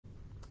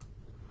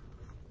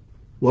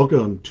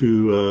Welcome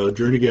to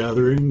Journey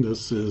Gathering.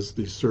 This is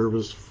the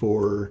service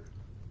for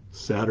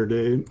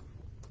Saturday,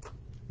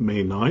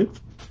 May 9th.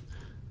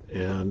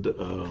 And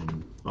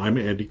I'm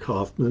Andy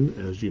Kaufman,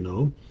 as you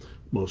know,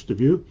 most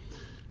of you.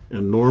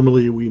 And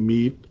normally we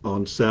meet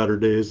on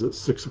Saturdays at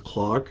 6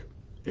 o'clock.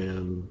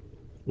 And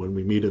when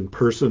we meet in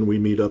person, we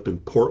meet up in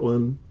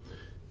Portland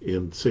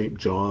in St.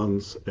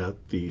 John's at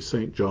the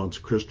St. John's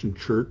Christian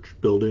Church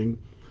building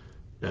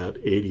at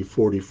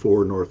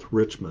 8044 North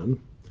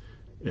Richmond.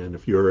 And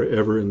if you're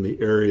ever in the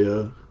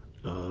area,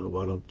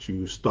 why don't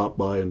you stop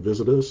by and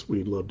visit us?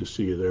 We'd love to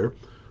see you there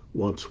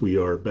once we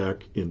are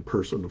back in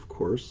person, of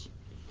course.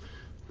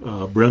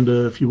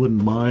 Brenda, if you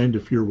wouldn't mind,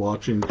 if you're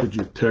watching, could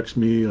you text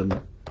me and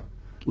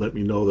let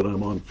me know that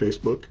I'm on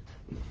Facebook?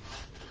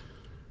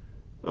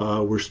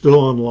 We're still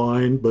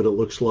online, but it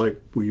looks like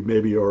we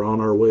maybe are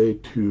on our way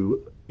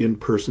to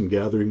in-person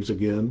gatherings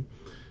again.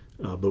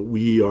 But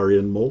we are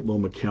in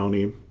Multnomah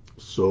County,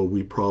 so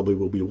we probably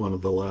will be one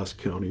of the last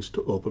counties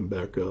to open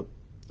back up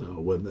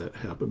when that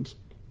happens.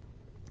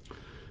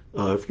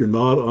 If you're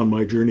not on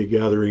my Journey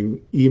Gathering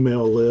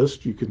email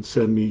list, you can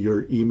send me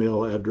your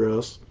email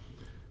address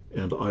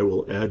and I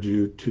will add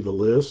you to the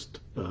list.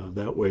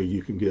 That way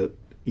you can get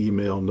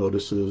email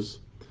notices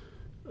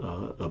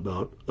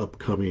about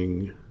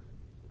upcoming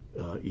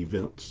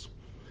events.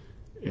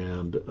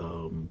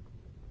 And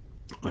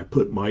I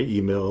put my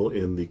email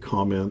in the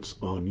comments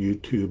on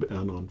YouTube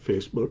and on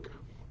Facebook.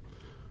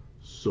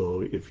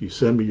 So if you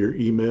send me your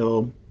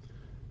email,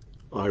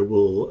 I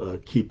will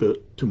keep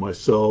it to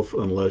myself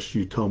unless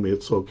you tell me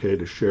it's okay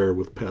to share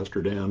with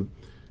Pastor Dan.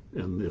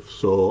 And if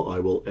so, I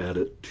will add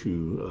it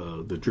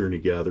to the Journey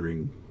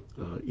Gathering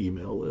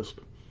email list.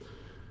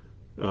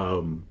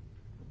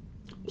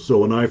 So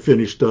when I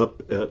finished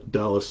up at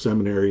Dallas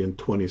Seminary in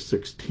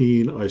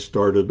 2016, I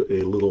started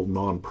a little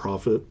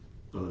nonprofit.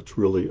 It's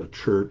really a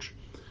church,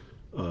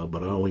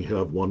 but I only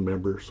have one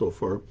member so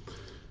far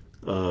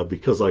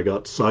because I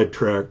got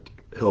sidetracked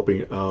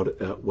helping out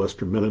at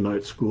Western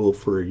Mennonite School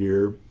for a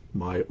year,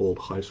 my old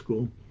high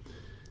school.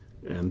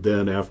 And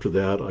then after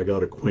that, I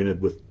got acquainted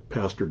with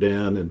Pastor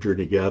Dan and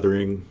Journey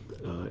Gathering,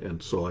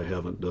 and so I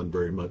haven't done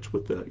very much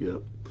with that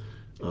yet.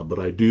 But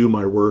I do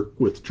my work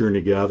with Journey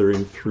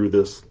Gathering through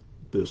this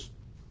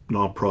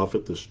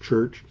nonprofit, this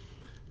church,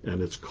 and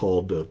it's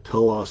called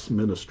Telos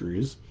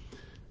Ministries.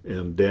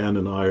 And Dan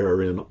and I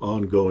are in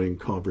ongoing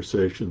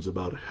conversations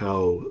about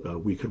how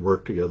we can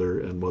work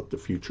together and what the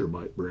future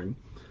might bring.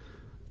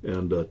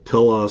 And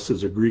telos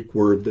is a Greek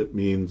word that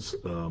means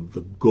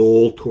the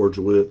goal towards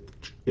which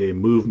a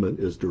movement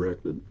is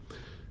directed.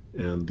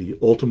 And the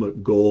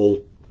ultimate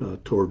goal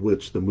toward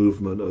which the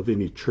movement of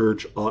any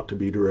church ought to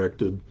be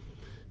directed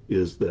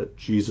is that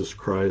Jesus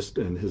Christ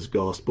and his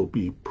gospel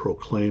be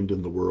proclaimed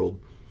in the world,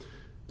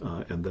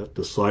 and that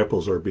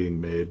disciples are being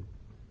made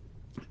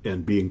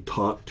and being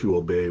taught to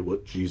obey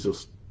what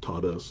Jesus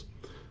taught us,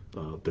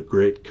 the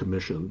Great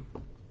Commission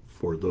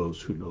for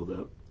those who know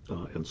that.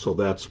 And so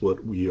that's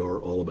what we are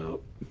all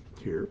about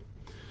here.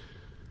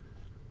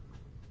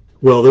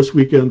 Well, this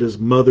weekend is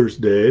Mother's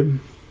Day,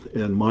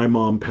 and my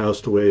mom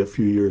passed away a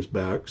few years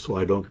back, so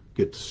I don't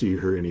get to see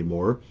her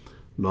anymore,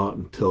 not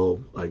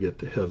until I get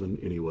to heaven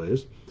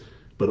anyways.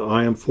 But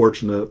I am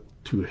fortunate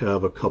to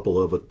have a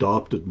couple of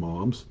adopted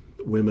moms,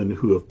 women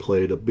who have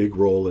played a big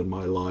role in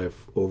my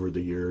life over the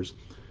years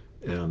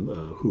and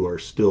who are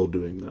still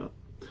doing that.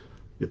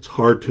 It's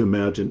hard to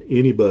imagine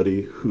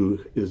anybody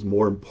who is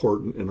more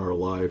important in our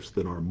lives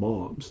than our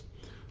moms.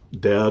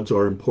 Dads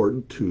are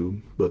important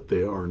too, but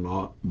they are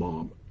not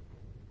mom.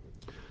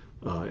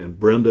 And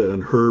Brenda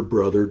and her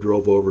brother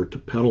drove over to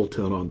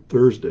Pendleton on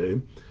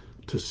Thursday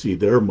to see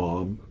their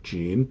mom,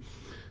 Jean,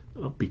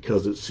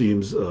 because it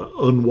seems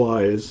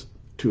unwise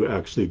to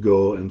actually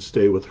go and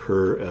stay with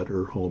her at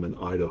her home in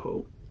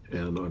Idaho.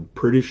 And I'm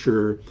pretty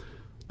sure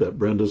that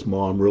Brenda's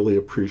mom really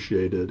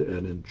appreciated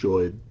and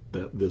enjoyed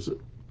that visit.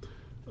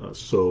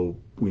 So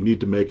we need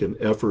to make an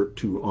effort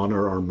to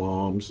honor our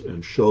moms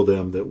and show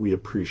them that we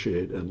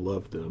appreciate and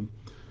love them.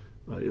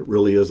 It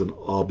really is an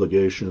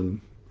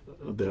obligation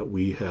that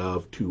we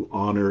have to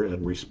honor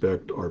and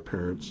respect our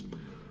parents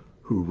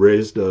who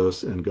raised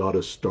us and got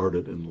us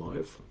started in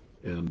life.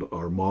 And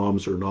our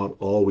moms are not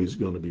always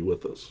going to be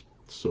with us.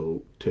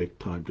 So take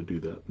time to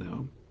do that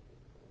now.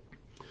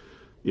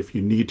 If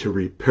you need to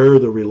repair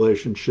the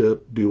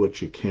relationship, do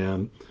what you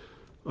can.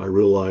 I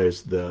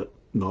realize that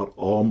not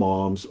all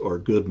moms are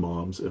good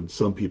moms, and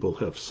some people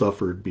have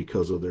suffered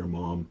because of their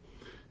mom.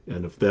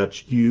 And if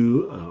that's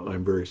you,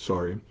 I'm very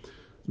sorry.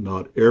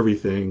 Not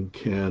everything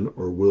can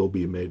or will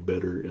be made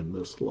better in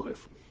this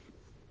life.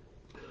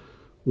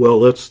 Well,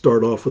 let's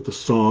start off with a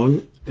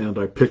song, and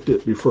I picked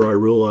it before I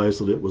realized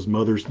that it was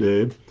Mother's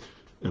Day,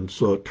 and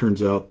so it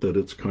turns out that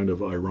it's kind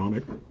of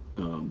ironic,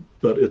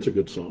 but it's a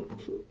good song.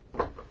 So.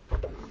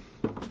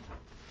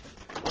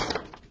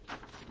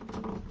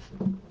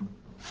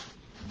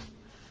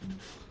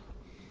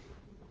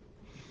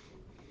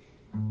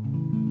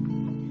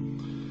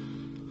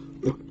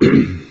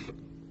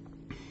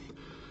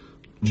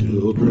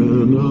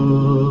 Children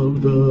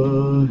of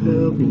the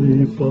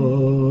Heavenly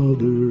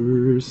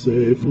Father,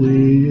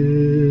 safely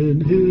in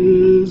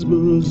his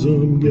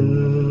bosom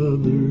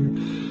gather,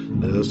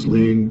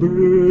 nestling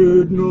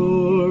bird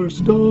nor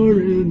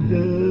star in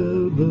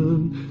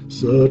heaven,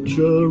 such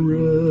a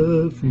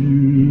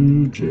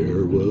refuge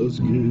e'er was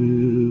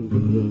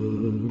given.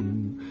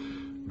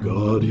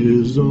 God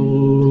his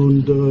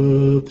own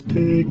doth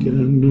take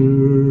and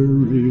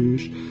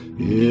nourish,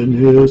 in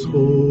his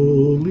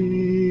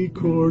holy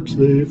courts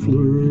they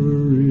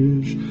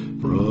flourish.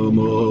 From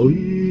all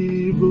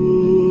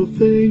evil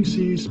things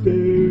he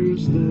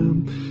spares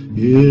them,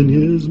 in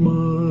his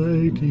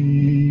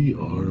mighty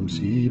arms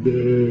he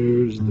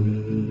bears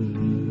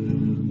them.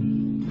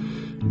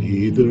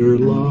 Neither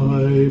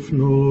life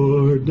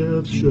nor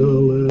death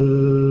shall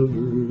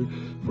ever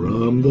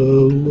from the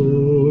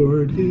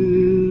Lord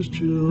his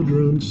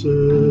children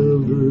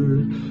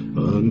sever.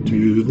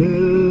 Unto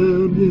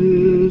them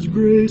his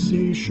grace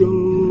he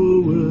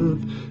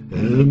showeth,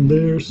 and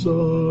their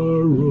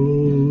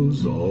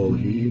sorrows all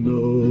he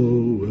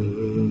knoweth.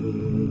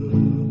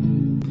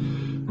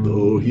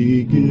 Though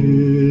he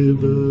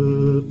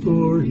giveth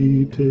or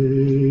he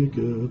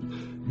taketh,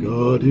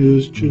 God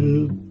his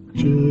children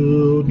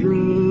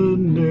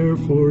ne'er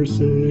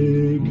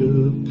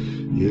forsaketh.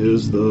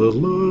 Is the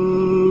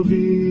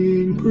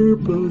loving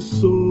purpose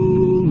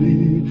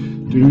solely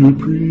to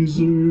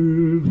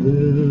preserve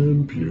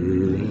them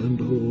pure and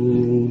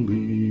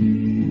holy.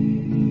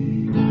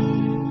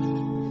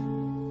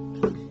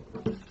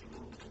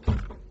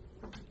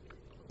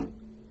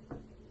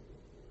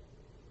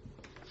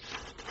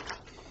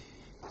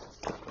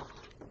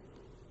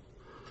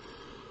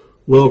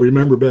 Well,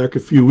 remember back a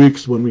few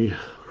weeks when we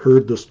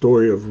heard the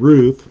story of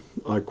Ruth,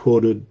 I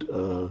quoted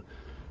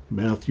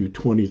Matthew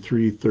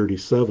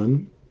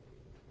 23:37.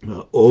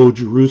 O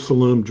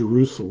Jerusalem,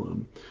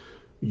 Jerusalem,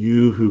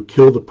 you who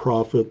kill the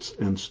prophets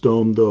and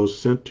stone those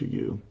sent to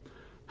you,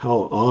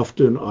 how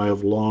often I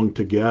have longed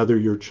to gather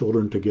your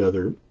children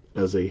together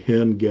as a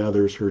hen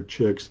gathers her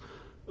chicks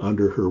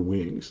under her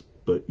wings,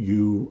 but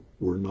you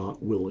were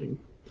not willing.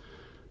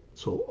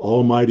 So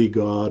Almighty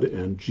God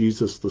and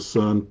Jesus the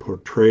Son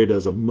portrayed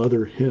as a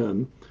mother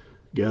hen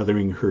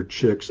gathering her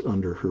chicks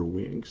under her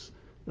wings.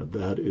 And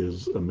that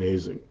is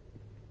amazing.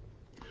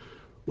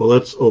 Well,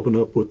 let's open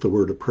up with the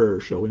word of prayer,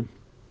 shall we?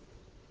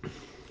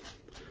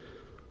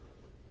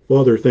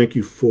 Father, thank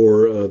you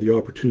for the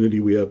opportunity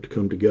we have to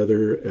come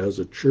together as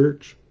a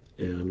church,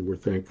 and we're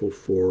thankful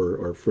for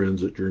our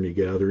friends at Journey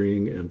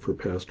Gathering and for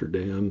Pastor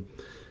Dan,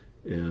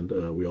 and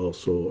we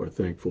also are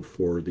thankful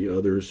for the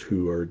others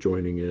who are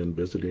joining in,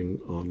 visiting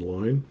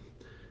online.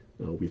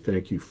 We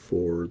thank you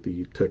for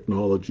the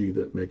technology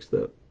that makes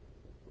that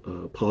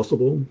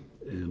possible,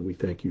 and we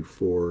thank you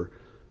for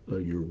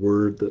your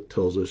word that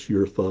tells us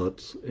your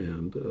thoughts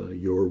and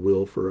your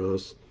will for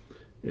us.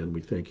 And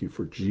we thank you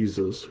for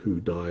Jesus, who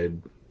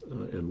died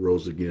and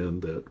rose again,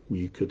 that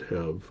we could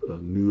have a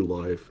new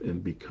life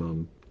and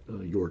become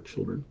your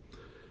children.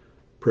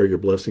 Pray your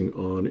blessing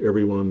on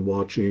everyone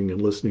watching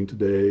and listening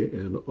today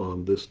and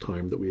on this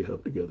time that we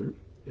have together.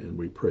 And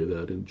we pray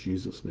that in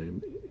Jesus'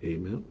 name,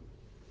 amen.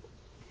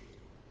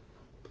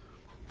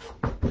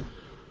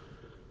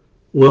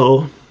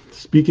 Well,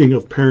 speaking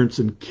of parents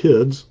and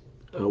kids,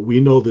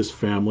 we know this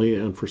family,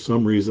 and for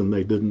some reason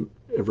they didn't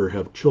ever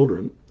have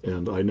children,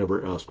 and I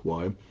never asked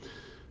why.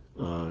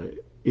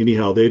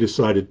 Anyhow, they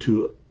decided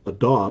to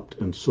adopt,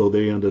 and so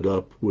they ended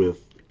up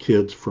with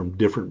kids from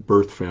different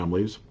birth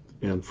families.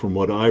 And from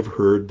what I've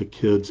heard, the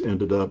kids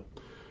ended up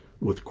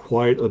with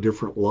quite a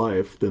different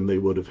life than they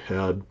would have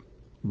had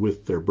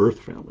with their birth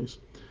families.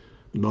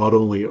 Not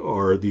only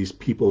are these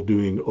people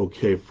doing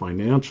okay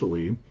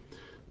financially,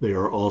 they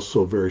are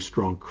also very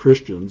strong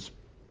Christians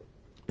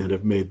and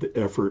have made the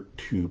effort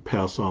to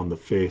pass on the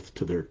faith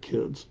to their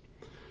kids.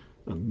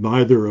 And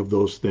neither of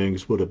those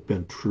things would have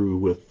been true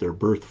with their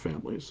birth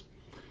families.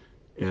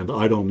 And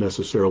I don't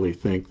necessarily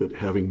think that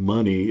having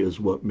money is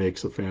what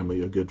makes a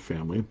family a good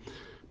family,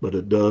 but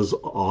it does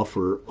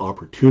offer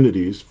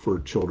opportunities for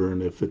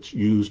children if it's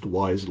used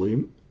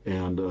wisely.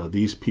 And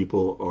these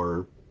people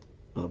are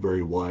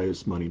very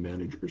wise money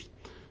managers.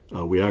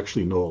 We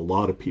actually know a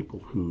lot of people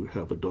who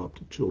have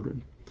adopted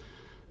children.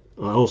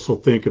 I also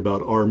think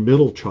about our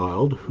middle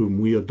child, whom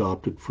we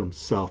adopted from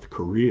South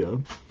Korea.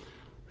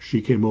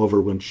 She came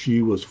over when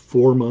she was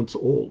 4 months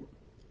old,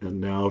 and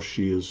now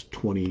she is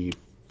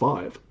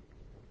 25.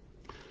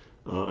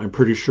 I'm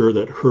pretty sure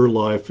that her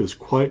life is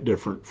quite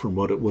different from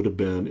what it would have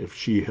been if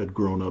she had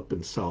grown up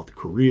in South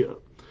Korea.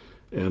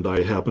 And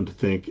I happen to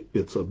think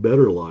it's a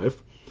better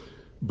life,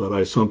 but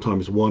I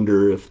sometimes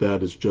wonder if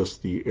that is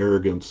just the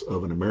arrogance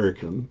of an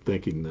American,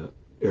 thinking that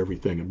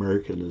everything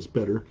American is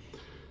better.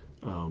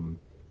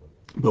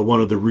 But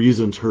one of the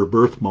reasons her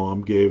birth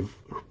mom gave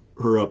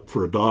her up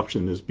for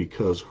adoption is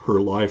because her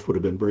life would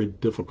have been very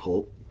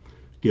difficult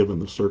given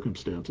the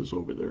circumstances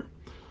over there.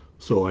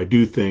 So I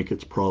do think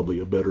it's probably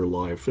a better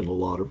life in a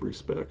lot of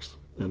respects.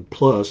 And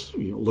plus,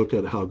 look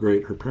at how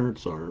great her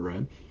parents are,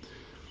 right?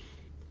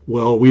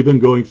 Well, we've been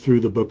going through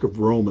the book of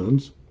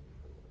Romans,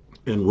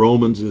 And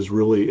Romans is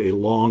really a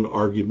long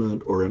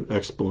argument or an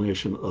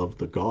explanation of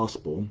the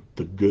gospel,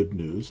 the good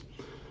news.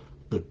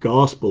 The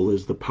gospel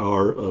is the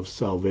power of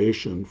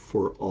salvation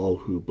for all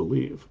who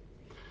believe.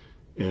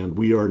 And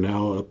we are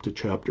now up to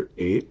chapter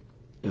 8.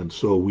 And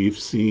so we've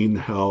seen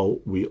how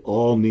we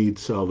all need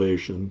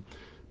salvation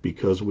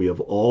because we have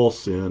all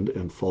sinned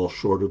and fall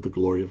short of the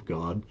glory of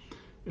God.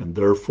 And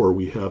therefore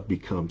we have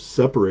become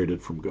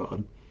separated from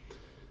God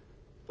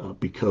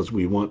because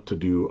we want to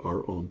do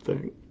our own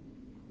thing.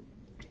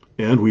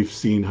 And we've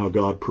seen how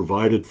God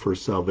provided for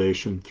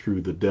salvation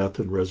through the death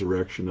and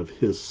resurrection of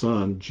his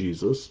son,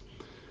 Jesus.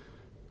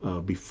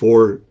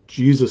 Before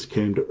Jesus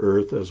came to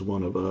earth as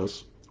one of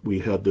us, we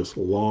had this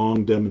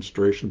long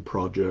demonstration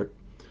project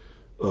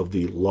of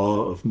the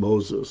law of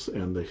Moses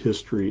and the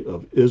history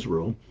of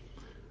Israel,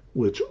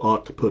 which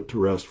ought to put to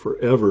rest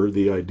forever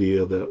the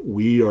idea that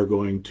we are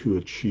going to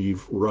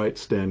achieve right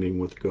standing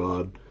with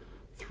God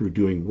through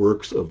doing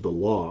works of the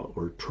law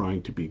or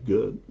trying to be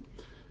good.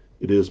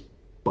 It is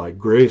by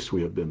grace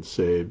we have been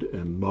saved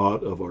and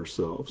not of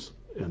ourselves,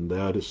 and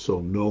that is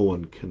so no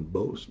one can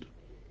boast.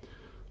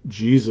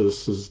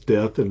 Jesus'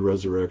 death and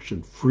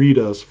resurrection freed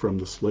us from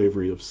the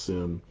slavery of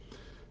sin,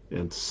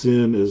 and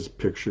sin is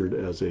pictured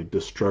as a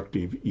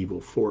destructive evil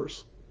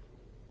force.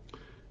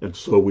 And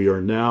so we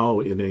are now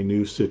in a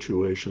new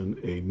situation,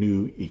 a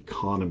new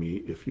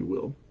economy, if you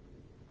will.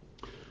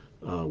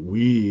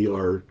 We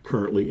are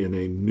currently in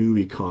a new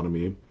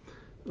economy,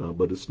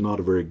 but it's not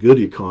a very good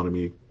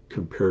economy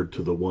compared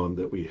to the one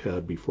that we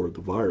had before the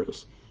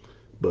virus.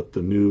 But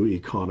the new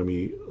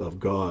economy of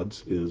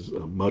God's is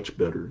much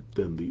better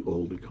than the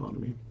old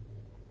economy.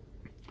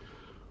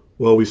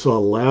 Well, we saw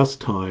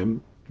last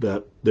time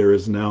that there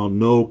is now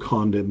no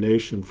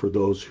condemnation for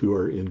those who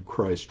are in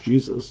Christ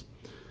Jesus,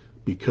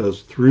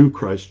 because through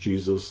Christ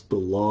Jesus, the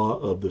law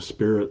of the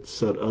Spirit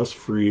set us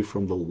free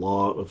from the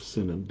law of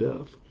sin and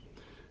death.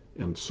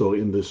 And so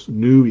in this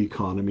new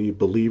economy,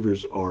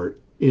 believers are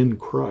in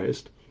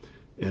Christ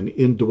and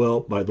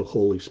indwelt by the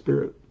Holy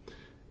Spirit.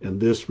 And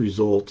this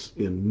results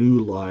in new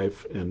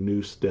life and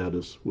new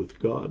status with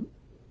God.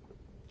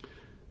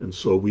 And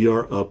so we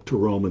are up to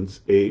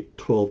Romans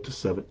 8:12 to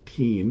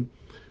 17,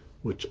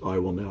 which I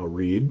will now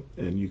read,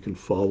 and you can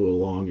follow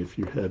along if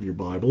you have your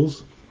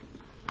Bibles.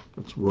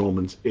 That's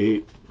Romans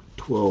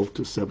 8:12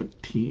 to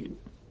 17.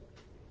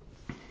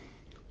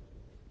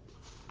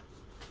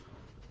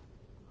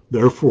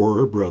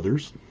 Therefore,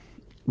 brothers,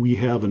 we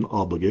have an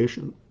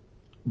obligation,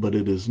 but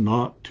it is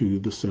not to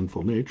the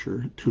sinful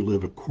nature to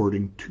live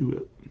according to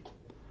it.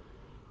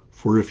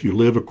 For if you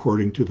live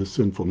according to the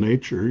sinful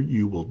nature,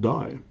 you will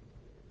die.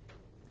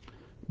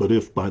 But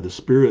if by the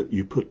Spirit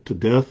you put to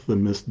death the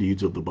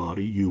misdeeds of the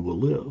body, you will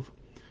live,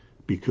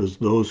 because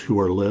those who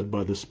are led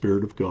by the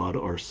Spirit of God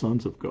are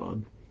sons of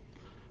God.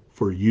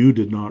 For you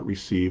did not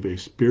receive a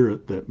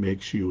spirit that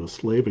makes you a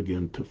slave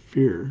again to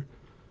fear,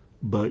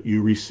 but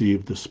you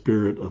received the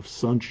spirit of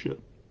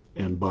sonship,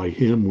 and by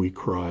him we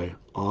cry,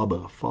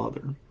 Abba,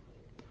 Father.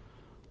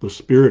 The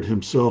Spirit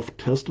himself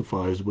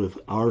testifies with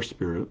our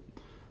spirit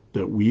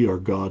that we are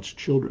God's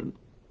children.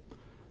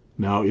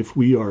 Now, if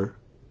we are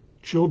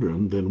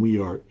children, then we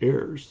are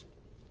heirs,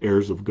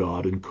 heirs of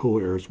God and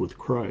co-heirs with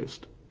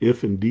Christ,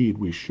 if indeed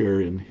we share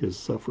in his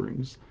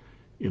sufferings,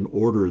 in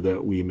order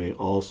that we may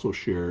also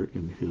share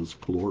in his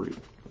glory.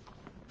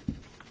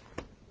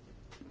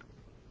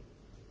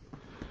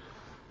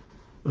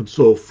 And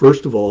so,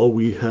 first of all,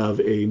 we have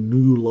a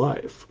new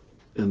life.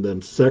 And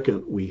then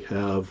second, we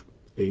have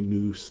a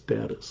new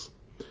status.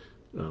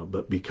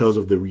 But because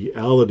of the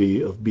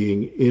reality of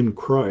being in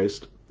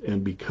Christ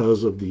and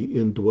because of the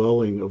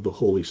indwelling of the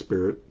Holy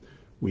Spirit,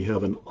 we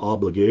have an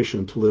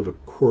obligation to live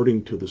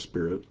according to the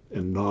Spirit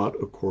and not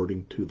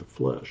according to the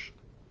flesh.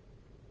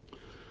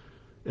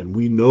 And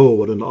we know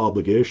what an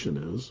obligation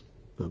is.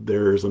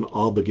 There is an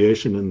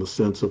obligation in the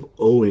sense of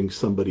owing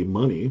somebody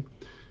money,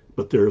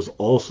 but there is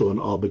also an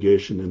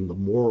obligation in the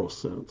moral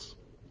sense.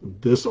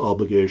 This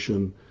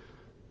obligation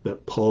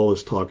that Paul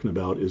is talking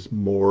about is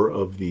more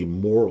of the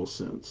moral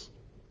sense.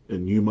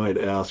 And you might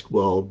ask,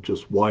 well,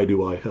 just why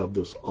do I have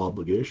this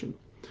obligation?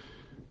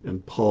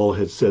 And Paul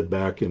had said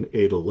back in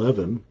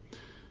 8:11,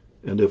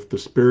 and if the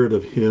Spirit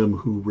of him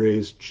who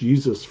raised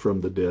Jesus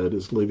from the dead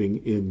is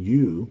living in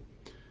you,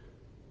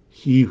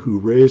 he who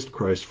raised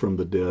Christ from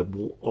the dead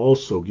will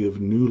also give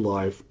new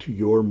life to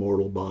your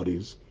mortal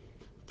bodies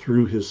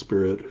through his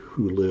Spirit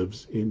who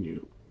lives in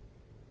you.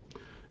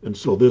 And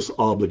so this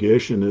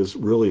obligation is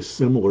really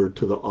similar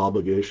to the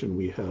obligation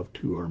we have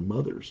to our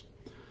mothers.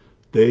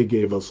 They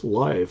gave us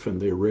life and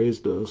they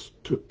raised us,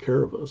 took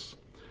care of us.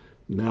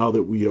 Now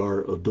that we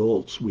are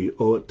adults, we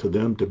owe it to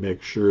them to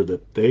make sure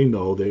that they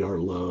know they are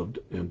loved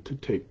and to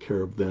take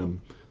care of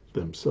them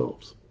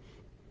themselves.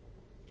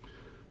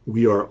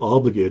 We are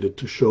obligated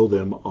to show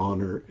them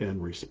honor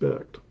and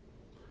respect.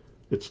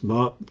 It's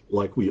not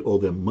like we owe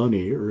them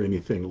money or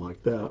anything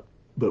like that,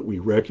 but we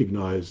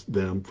recognize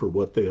them for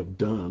what they have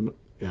done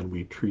and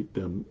we treat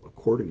them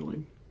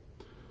accordingly.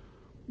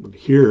 But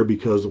here,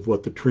 because of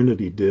what the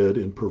Trinity did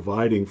in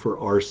providing for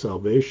our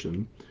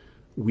salvation,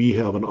 we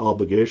have an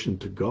obligation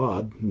to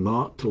God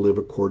not to live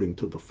according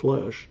to the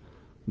flesh,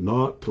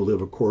 not to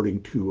live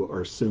according to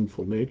our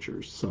sinful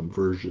natures, some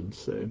versions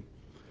say.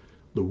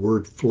 The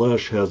word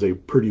flesh has a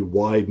pretty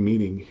wide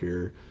meaning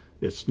here.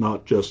 It's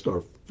not just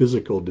our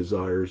physical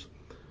desires,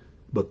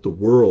 but the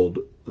world,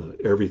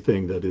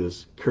 everything that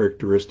is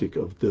characteristic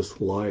of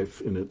this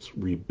life in its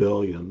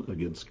rebellion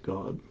against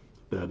God.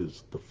 That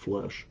is the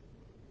flesh.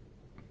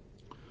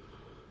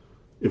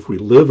 If we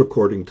live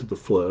according to the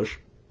flesh,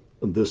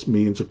 and this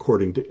means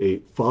according to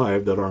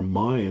 8:5 that our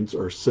minds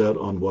are set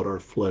on what our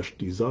flesh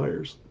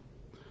desires.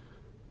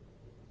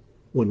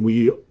 When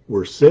we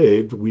were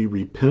saved, we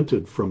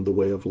repented from the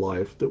way of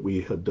life that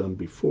we had done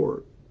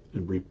before.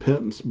 And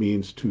repentance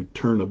means to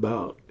turn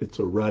about. It's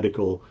a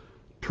radical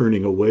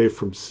turning away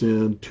from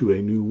sin to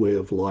a new way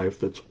of life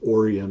that's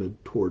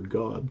oriented toward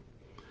God.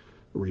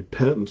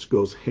 Repentance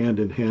goes hand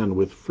in hand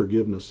with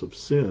forgiveness of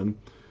sin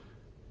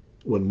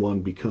when one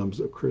becomes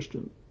a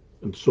Christian.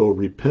 And so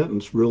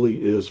repentance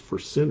really is for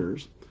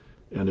sinners,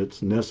 and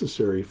it's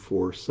necessary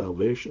for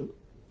salvation.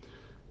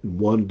 And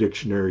one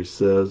dictionary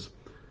says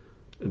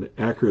an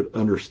accurate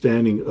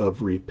understanding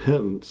of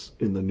repentance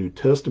in the New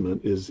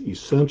Testament is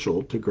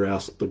essential to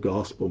grasp the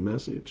gospel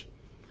message,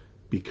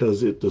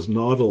 because it does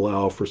not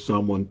allow for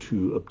someone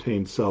to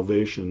obtain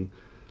salvation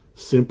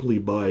simply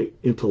by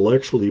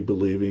intellectually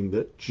believing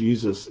that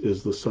Jesus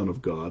is the Son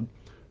of God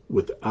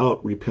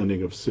without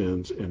repenting of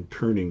sins and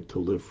turning to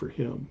live for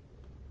him.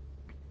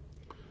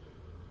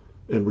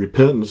 And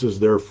repentance is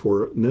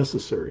therefore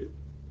necessary.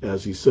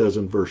 As he says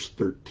in verse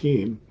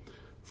 13,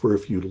 for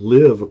if you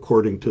live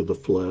according to the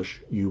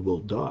flesh, you will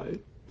die.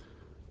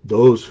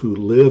 Those who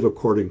live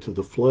according to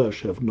the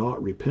flesh have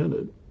not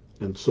repented,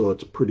 and so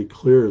it's pretty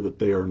clear that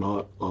they are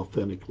not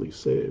authentically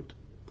saved.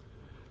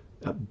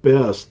 At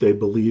best, they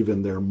believe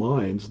in their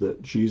minds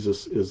that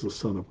Jesus is the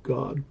Son of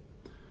God,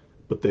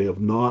 but they have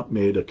not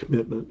made a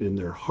commitment in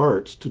their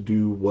hearts to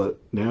do what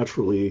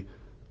naturally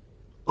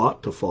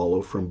ought to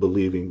follow from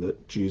believing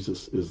that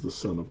Jesus is the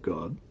Son of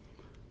God,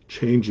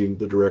 changing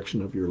the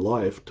direction of your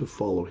life to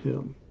follow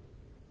him.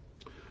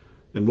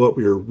 And what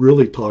we are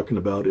really talking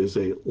about is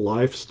a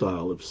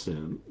lifestyle of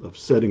sin, of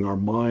setting our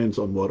minds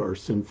on what our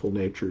sinful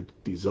nature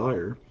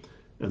desire,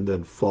 and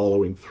then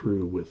following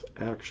through with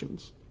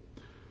actions.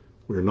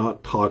 We're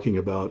not talking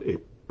about a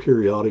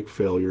periodic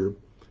failure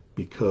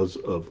because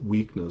of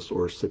weakness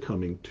or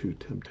succumbing to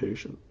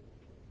temptation.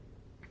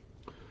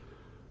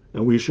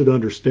 And we should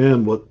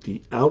understand what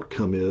the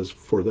outcome is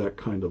for that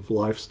kind of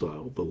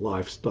lifestyle, the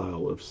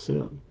lifestyle of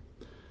sin.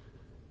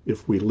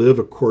 If we live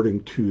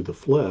according to the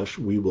flesh,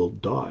 we will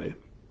die.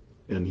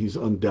 And he's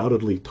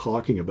undoubtedly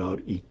talking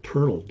about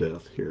eternal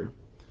death here.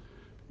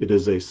 It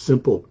is a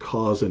simple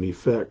cause and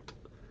effect,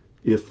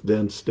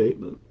 if-then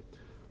statement.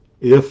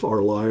 If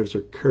our lives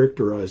are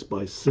characterized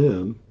by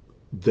sin,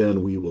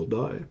 then we will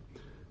die.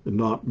 And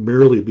not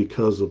merely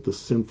because of the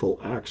sinful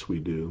acts we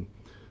do,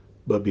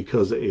 but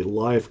because a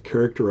life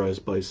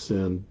characterized by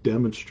sin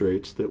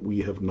demonstrates that we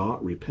have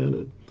not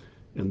repented,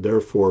 and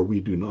therefore we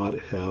do not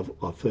have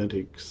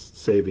authentic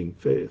saving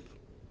faith.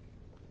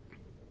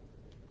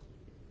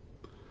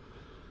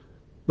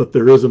 But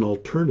there is an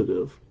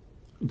alternative.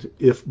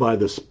 If by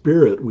the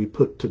Spirit we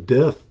put to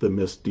death the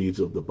misdeeds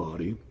of the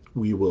body,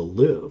 we will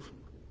live.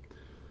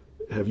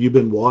 Have you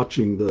been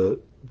watching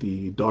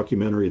the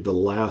documentary The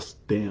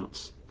Last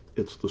Dance?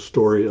 It's the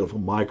story of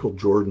Michael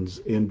Jordan's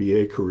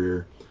NBA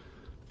career,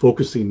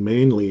 focusing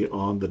mainly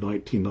on the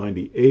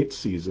 1998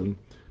 season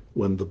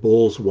when the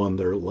Bulls won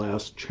their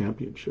last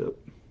championship.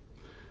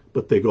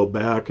 But they go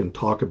back and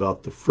talk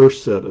about the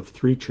first set of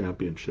 3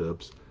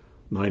 championships,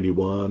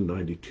 91,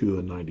 92,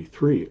 and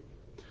 93.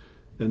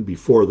 And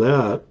before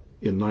that,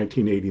 in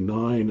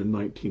 1989 and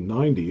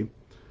 1990,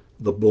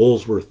 the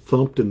Bulls were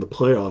thumped in the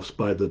playoffs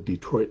by the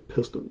Detroit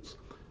Pistons,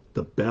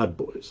 the Bad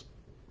Boys.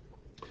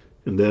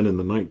 And then in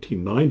the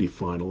 1990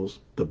 finals,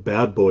 the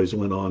Bad Boys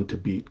went on to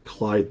beat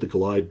Clyde the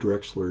Glide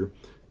Drexler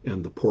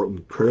and the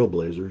Portland Trail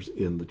Blazers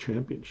in the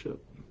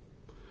championship.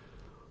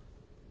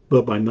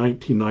 But by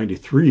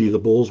 1990, the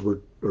Bulls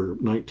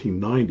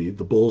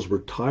were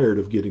tired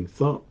of getting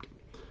thumped.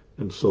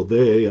 And so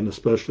they, and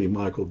especially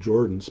Michael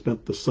Jordan,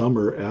 spent the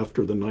summer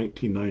after the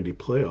 1990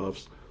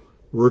 playoffs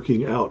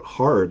working out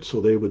hard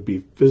so they would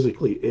be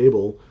physically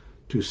able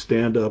to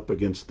stand up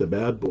against the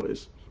Bad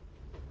Boys,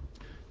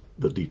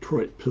 the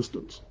Detroit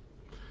Pistons.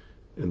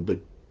 And the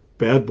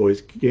Bad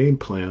Boys' game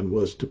plan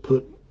was to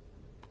put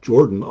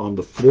Jordan on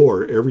the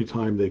floor every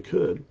time they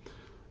could.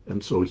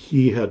 And so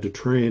he had to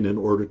train in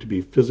order to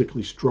be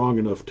physically strong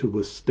enough to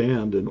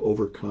withstand and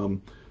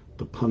overcome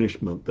the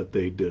punishment that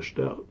they dished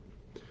out.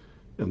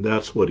 And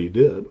that's what he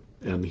did.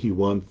 And he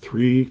won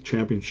 3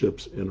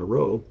 championships in a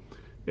row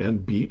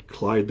and beat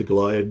Clyde the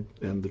Glide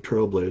and the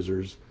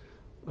Trailblazers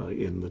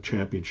in the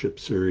championship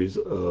series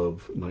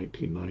of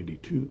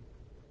 1992.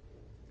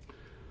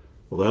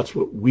 Well, that's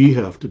what we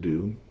have to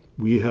do.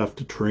 We have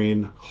to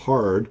train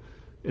hard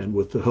and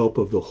with the help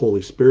of the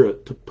Holy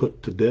Spirit to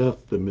put to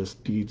death the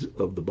misdeeds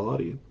of the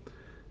body,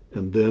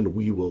 and then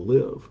we will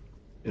live.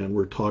 And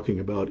we're talking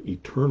about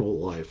eternal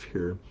life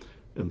here,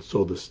 and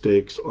so the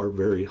stakes are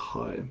very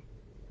high.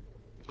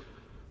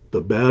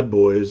 The bad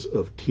boys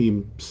of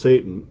Team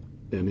Satan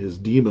and his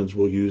demons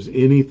will use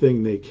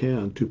anything they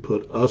can to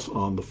put us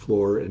on the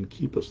floor and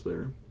keep us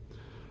there.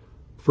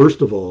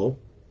 First of all,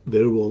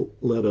 they will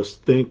let us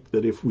think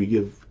that if we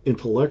give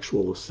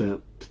intellectual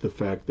assent to the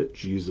fact that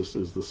Jesus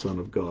is the Son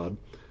of God,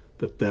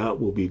 that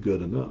will be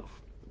good enough.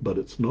 But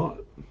it's not.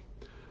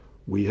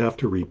 We have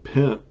to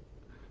repent,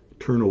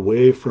 turn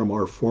away from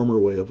our former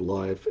way of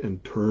life,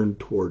 and turn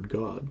toward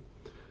God.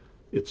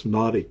 It's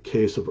not a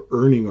case of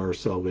earning our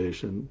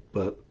salvation,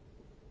 but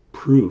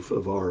proof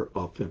of our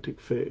authentic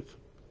faith.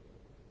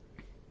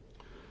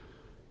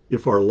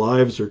 If our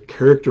lives are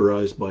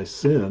characterized by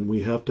sin,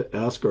 we have to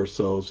ask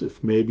ourselves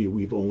if maybe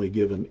we've only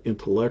given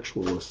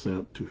intellectual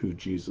assent to who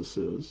Jesus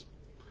is.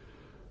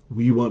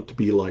 We want to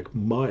be like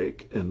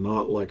Mike and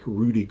not like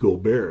Rudy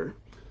Gobert,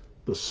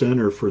 the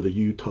center for the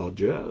Utah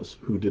Jazz,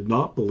 who did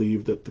not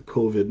believe that the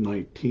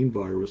COVID-19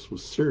 virus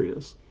was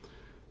serious.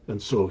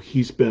 And so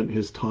he spent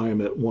his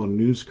time at one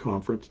news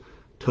conference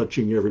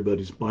touching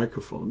everybody's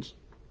microphones,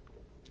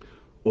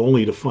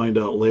 only to find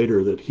out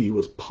later that he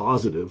was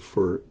positive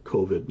for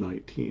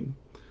COVID-19.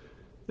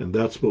 And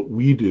that's what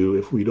we do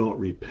if we don't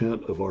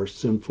repent of our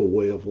sinful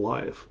way of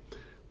life.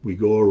 We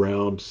go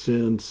around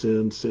sin,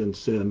 sin, sin,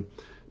 sin,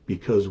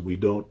 because we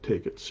don't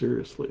take it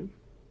seriously.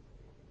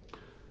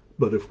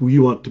 But if we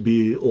want to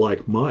be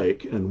like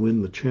Mike and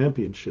win the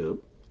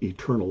championship,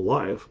 eternal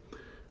life,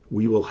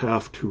 we will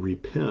have to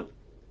repent,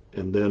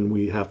 and then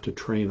we have to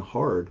train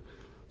hard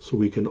so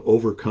we can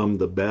overcome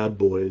the bad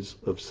boys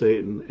of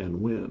Satan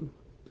and win.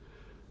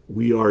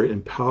 We are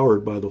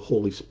empowered by the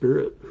Holy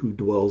Spirit who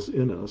dwells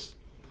in us,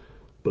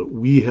 but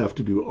we have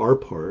to do our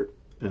part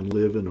and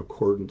live in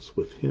accordance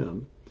with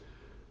him,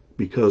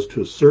 because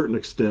to a certain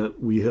extent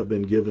we have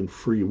been given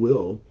free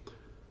will,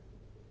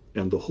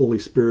 and the Holy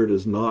Spirit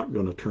is not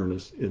going to turn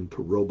us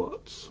into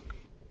robots.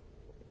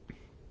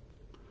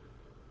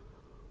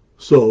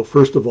 So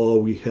first of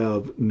all, we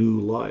have new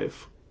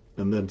life,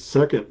 and then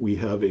second, we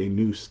have a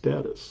new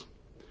status.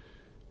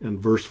 And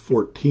verse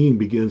 14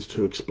 begins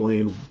to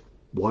explain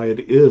why it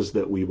is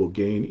that we will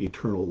gain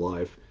eternal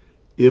life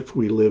if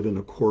we live in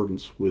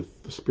accordance with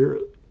the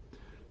Spirit.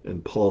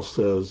 And Paul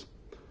says,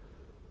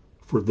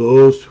 for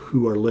those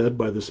who are led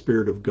by the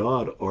Spirit of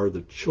God are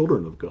the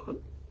children of God.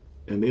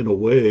 And in a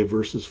way,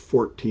 verses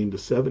 14 to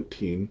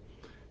 17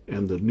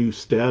 and the new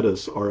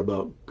status are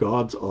about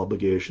God's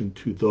obligation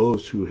to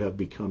those who have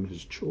become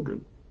his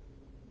children.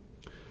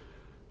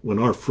 When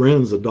our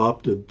friends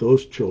adopted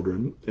those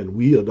children and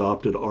we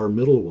adopted our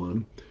middle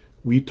one,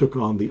 we took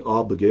on the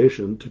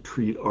obligation to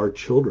treat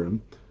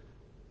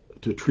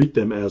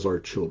them as our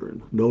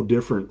children, no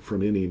different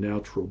from any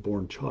natural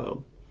born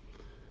child.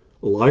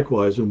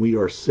 Likewise, when we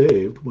are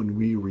saved, when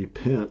we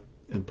repent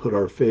and put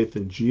our faith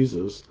in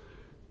Jesus,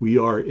 we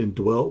are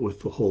indwelt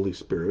with the Holy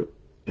Spirit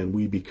and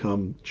we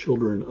become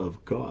children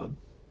of God.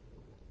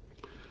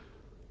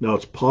 Now,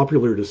 it's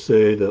popular to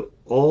say that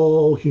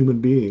all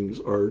human beings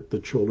are the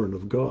children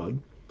of God,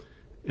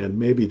 and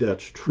maybe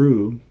that's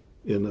true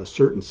in a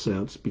certain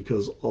sense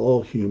because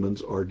all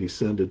humans are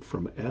descended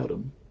from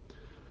Adam.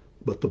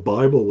 But the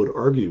Bible would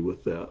argue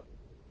with that.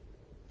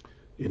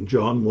 In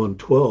John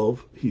 1:12,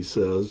 he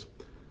says,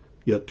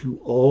 yet to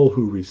all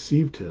who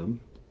received him,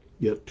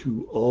 yet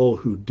to all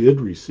who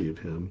did receive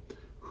him,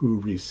 who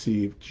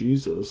received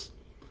Jesus,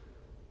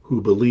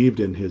 who believed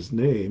in his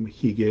name,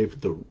 he gave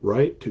the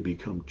right to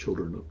become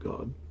children of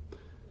God.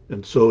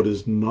 And so it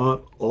is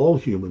not all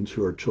humans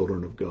who are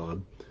children of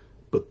God,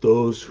 but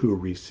those who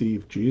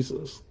receive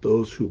Jesus,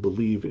 those who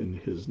believe in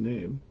his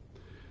name.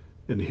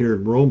 And here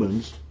in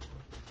Romans,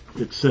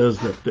 it says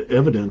that the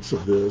evidence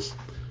of this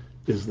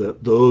is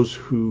that those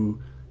who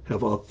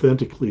have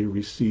authentically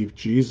received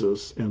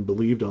Jesus and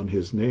believed on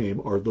his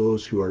name are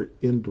those who are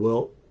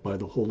indwelt by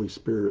the Holy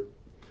Spirit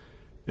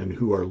and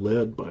who are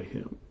led by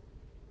him.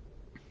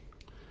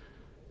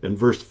 And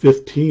verse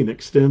 15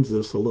 extends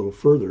this a little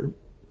further.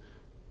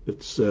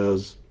 It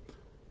says,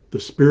 the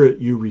Spirit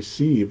you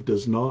received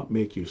does not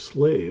make you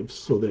slaves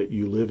so that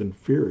you live in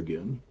fear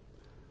again.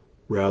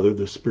 Rather,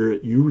 the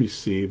Spirit you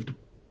received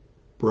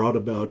brought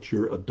about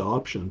your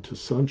adoption to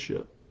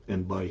sonship,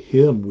 and by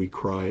him we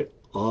cry,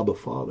 Abba,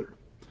 Father.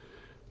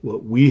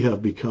 What we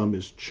have become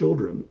is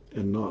children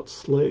and not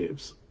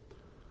slaves.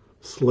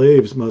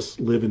 Slaves must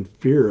live in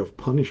fear of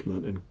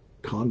punishment and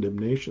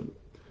condemnation.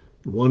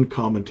 One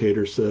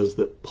commentator says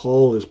that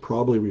Paul is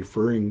probably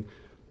referring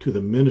to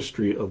the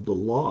ministry of the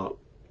law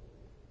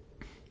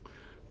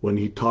when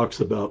he talks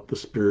about the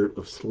spirit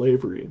of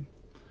slavery.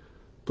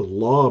 The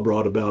law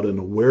brought about an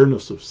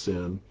awareness of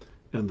sin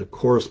and the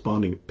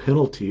corresponding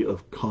penalty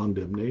of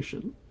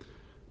condemnation.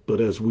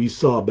 But as we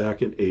saw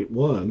back in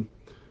 8:1,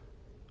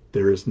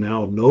 there is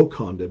now no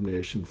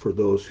condemnation for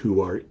those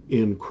who are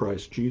in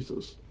Christ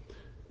Jesus.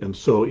 And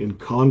so in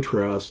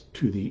contrast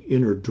to the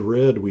inner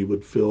dread we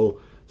would feel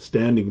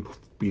standing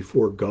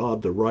before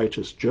God, the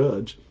righteous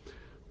judge,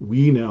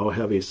 we now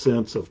have a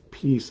sense of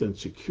peace and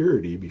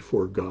security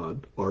before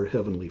God, our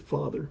Heavenly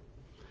Father.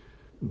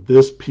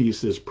 This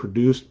peace is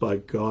produced by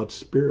God's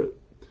Spirit,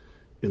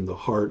 in the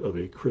heart of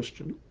a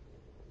Christian.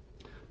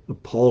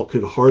 And Paul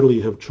could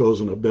hardly have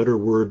chosen a better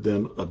word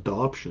than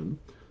adoption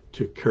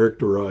to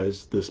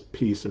characterize this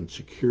peace and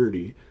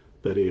security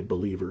that a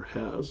believer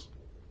has.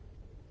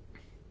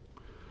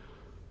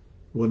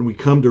 When we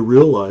come to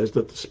realize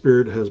that the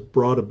Spirit has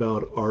brought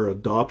about our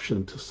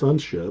adoption to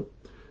sonship,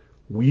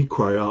 we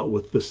cry out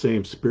with the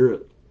same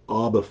Spirit,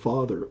 Abba,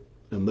 Father,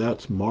 and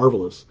that's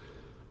marvelous.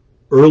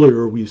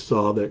 Earlier we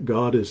saw that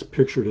God is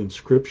pictured in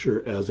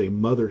Scripture as a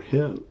mother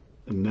hen,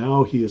 and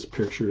now he is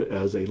pictured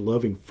as a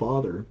loving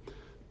Father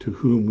to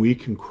whom we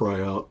can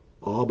cry out,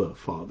 Abba,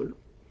 Father.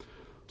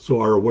 So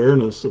our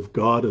awareness of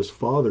God as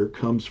Father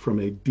comes from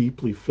a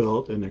deeply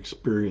felt and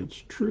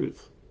experienced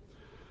truth.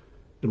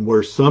 And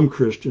where some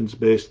Christians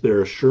base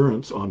their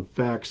assurance on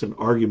facts and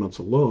arguments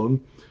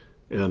alone,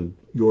 and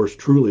yours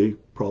truly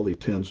probably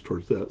tends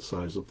towards that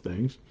size of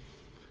things,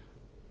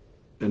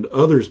 and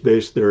others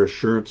base their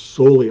assurance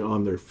solely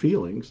on their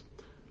feelings,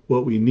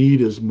 what we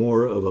need is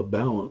more of a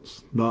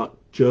balance, not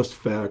just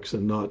facts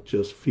and not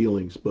just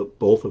feelings, but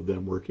both of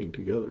them working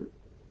together.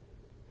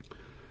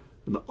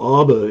 And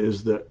Abba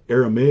is the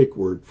Aramaic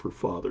word for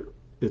father.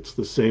 It's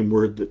the same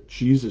word that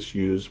Jesus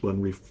used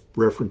when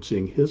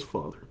referencing his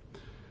Father.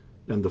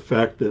 And the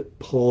fact that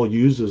Paul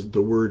uses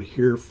the word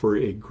here for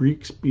a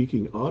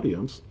Greek-speaking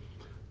audience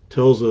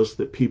tells us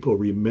that people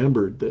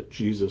remembered that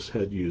Jesus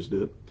had used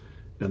it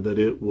and that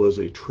it was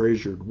a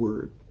treasured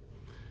word.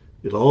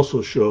 It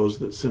also shows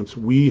that since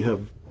we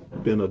have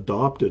been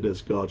adopted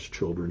as God's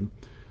children,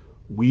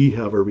 we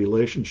have a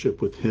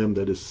relationship with him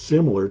that is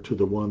similar to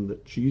the one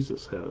that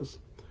Jesus has.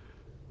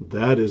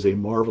 That is a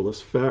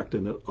marvelous fact,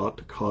 and it ought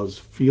to cause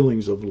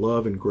feelings of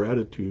love and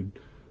gratitude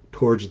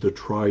towards the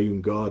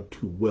triune God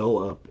to well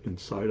up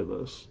inside of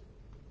us.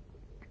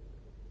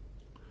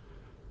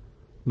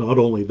 Not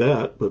only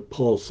that, but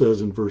Paul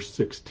says in verse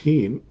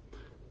 16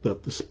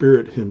 that the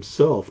Spirit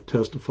himself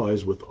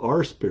testifies with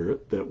our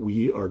spirit that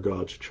we are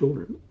God's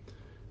children.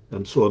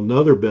 And so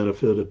another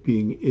benefit of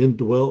being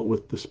indwelt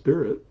with the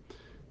Spirit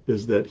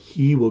is that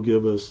he will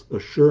give us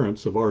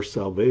assurance of our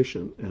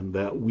salvation and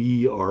that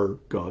we are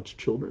God's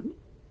children.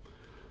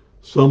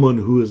 Someone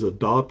who is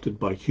adopted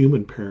by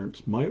human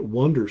parents might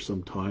wonder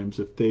sometimes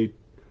if they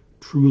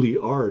truly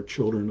are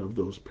children of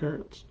those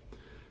parents.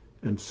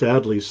 And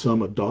sadly,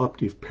 some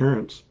adoptive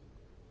parents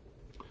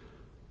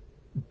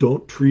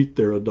don't treat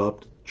their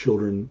adopted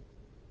children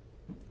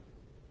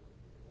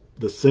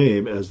the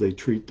same as they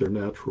treat their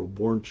natural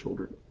born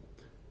children.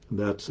 And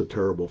that's a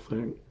terrible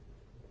thing.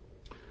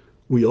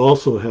 We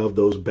also have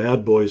those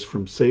bad boys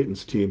from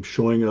Satan's team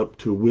showing up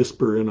to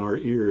whisper in our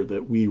ear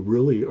that we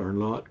really are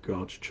not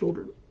God's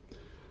children.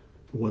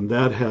 When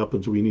that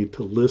happens, we need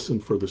to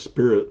listen for the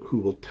Spirit who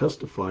will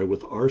testify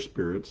with our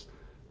spirits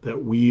that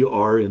we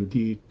are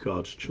indeed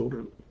God's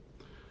children.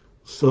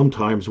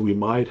 Sometimes we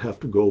might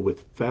have to go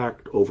with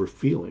fact over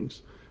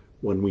feelings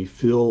when we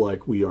feel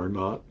like we are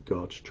not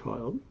God's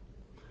child.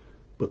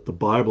 But the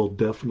Bible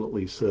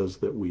definitely says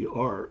that we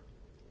are,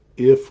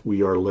 if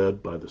we are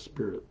led by the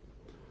Spirit.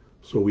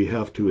 So we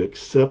have to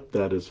accept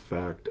that as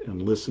fact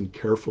and listen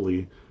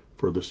carefully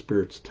for the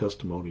Spirit's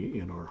testimony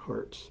in our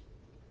hearts.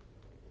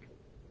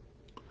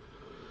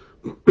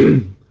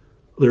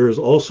 There is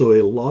also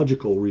a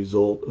logical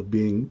result of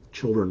being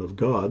children of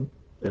God,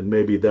 and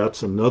maybe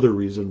that's another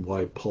reason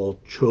why Paul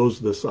chose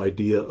this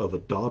idea of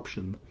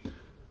adoption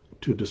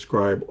to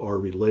describe our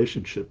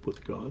relationship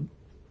with God.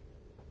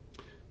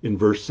 In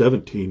verse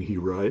 17 he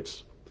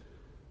writes,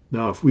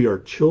 "Now if we are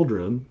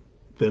children,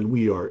 then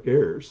we are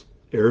heirs,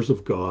 heirs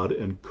of God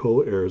and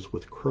co-heirs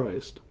with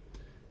Christ,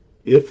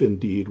 if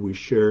indeed we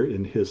share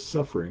in his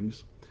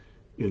sufferings,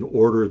 in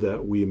order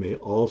that we may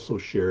also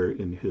share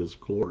in his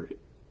glory."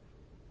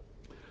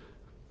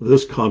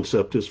 This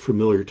concept is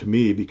familiar to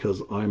me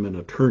because I'm an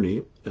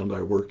attorney and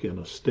I work in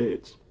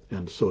estates.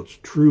 And so it's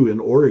true in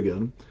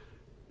Oregon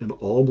and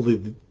all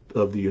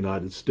of the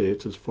United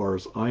States, as far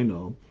as I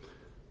know,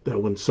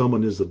 that when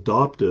someone is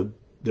adopted,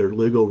 their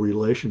legal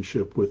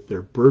relationship with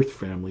their birth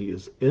family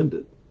is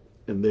ended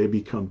and they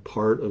become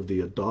part of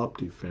the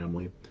adoptive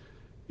family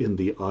in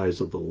the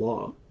eyes of the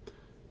law.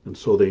 And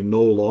so they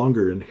no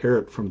longer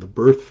inherit from the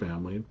birth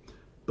family,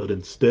 but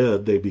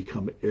instead they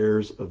become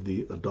heirs of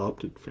the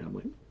adopted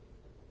family.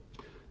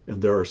 And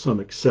there are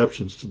some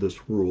exceptions to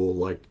this rule,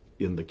 like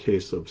in the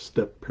case of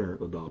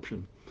step-parent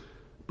adoption.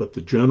 But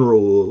the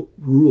general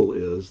rule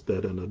is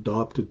that an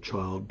adopted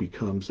child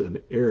becomes an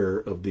heir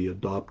of the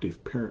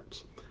adoptive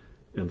parents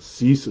and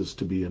ceases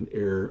to be an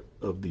heir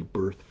of the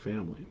birth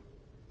family.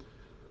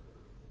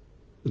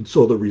 And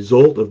so the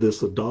result of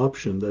this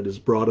adoption that is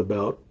brought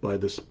about by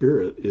the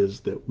Spirit is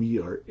that we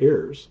are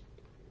heirs.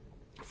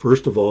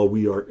 First of all,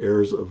 we are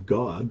heirs of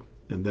God,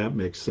 and that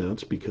makes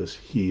sense because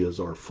he is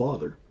our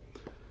Father.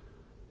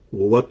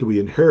 Well, what do we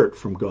inherit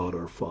from God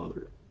our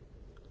Father?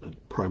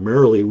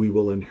 Primarily, we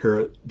will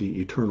inherit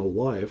the eternal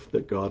life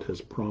that God has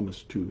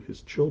promised to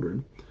his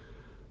children.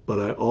 But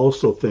I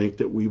also think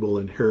that we will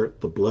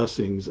inherit the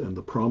blessings and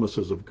the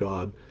promises of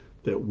God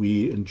that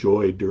we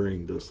enjoy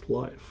during this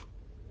life.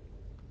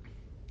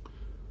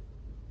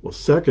 Well,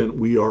 second,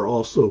 we are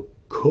also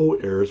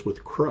co-heirs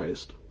with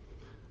Christ.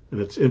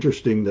 And it's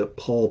interesting that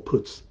Paul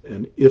puts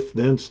an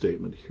if-then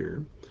statement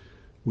here.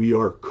 We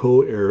are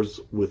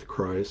co-heirs with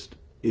Christ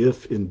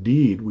if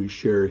indeed we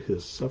share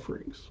his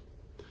sufferings.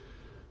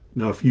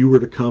 Now, if you were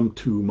to come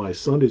to my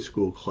Sunday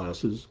school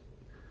classes,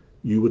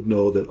 you would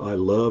know that I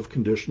love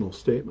conditional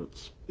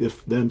statements,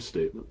 if-then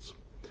statements.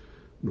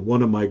 And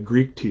one of my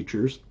Greek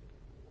teachers,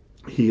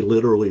 he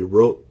literally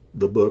wrote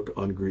the book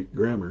on Greek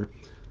grammar,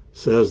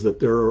 says that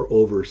there are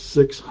over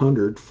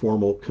 600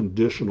 formal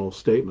conditional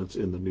statements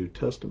in the New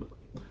Testament,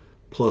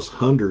 plus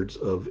hundreds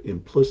of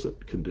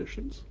implicit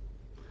conditions.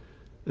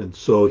 And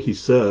so he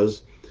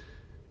says,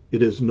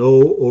 it is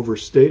no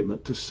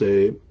overstatement to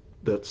say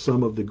that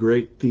some of the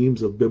great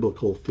themes of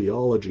biblical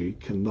theology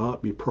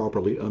cannot be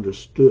properly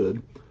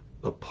understood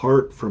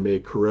apart from a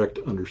correct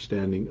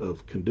understanding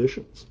of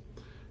conditions.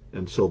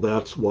 And so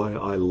that's why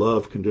I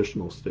love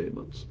conditional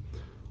statements.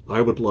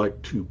 I would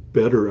like to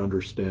better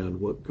understand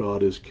what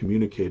God is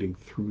communicating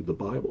through the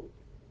Bible.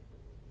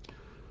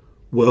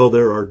 Well,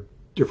 there are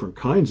different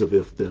kinds of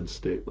if-then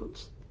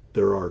statements.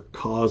 There are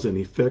cause and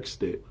effect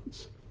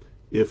statements.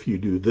 If you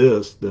do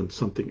this, then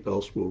something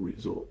else will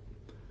result.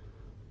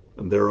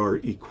 And there are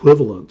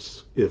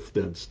equivalence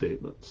if-then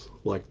statements,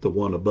 like the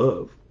one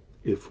above.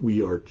 If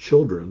we are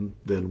children,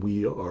 then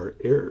we are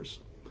heirs.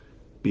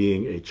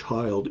 Being a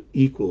child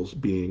equals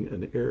being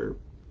an heir.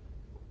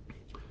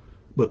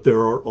 But there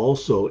are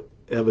also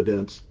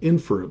evidence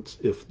inference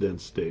if-then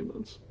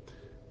statements.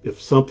 If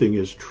something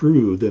is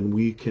true, then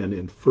we can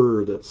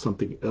infer that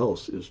something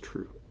else is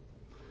true.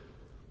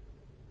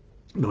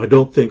 Now, I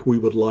don't think we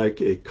would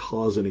like a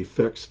cause and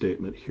effect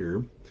statement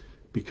here,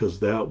 because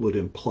that would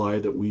imply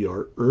that we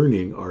are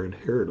earning our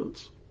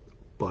inheritance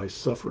by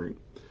suffering.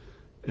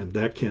 And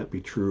that can't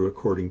be true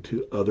according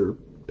to other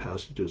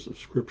passages of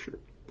Scripture.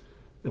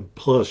 And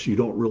plus, you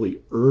don't really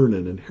earn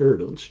an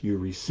inheritance. You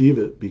receive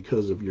it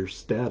because of your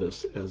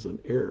status as an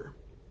heir.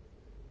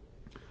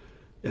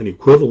 An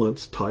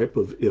equivalence type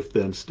of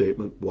if-then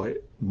statement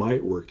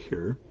might work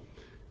here.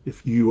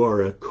 If you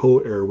are a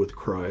co-heir with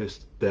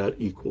Christ, that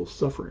equals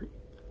suffering.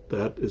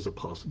 That is a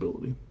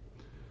possibility.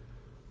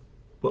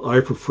 But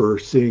I prefer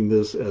seeing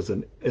this as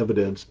an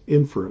evidence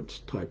inference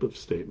type of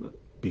statement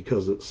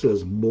because it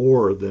says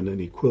more than an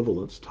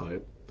equivalence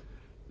type.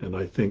 And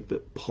I think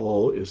that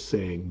Paul is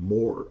saying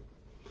more.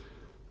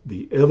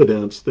 The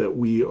evidence that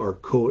we are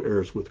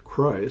co-heirs with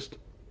Christ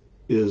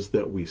is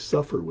that we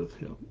suffer with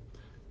him.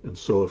 And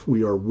so if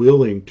we are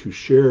willing to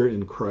share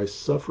in Christ's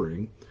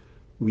suffering,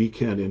 we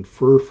can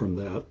infer from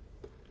that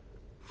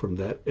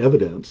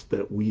evidence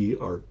that we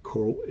are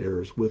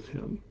co-heirs with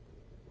him.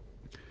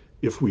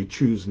 If we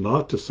choose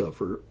not to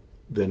suffer,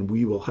 then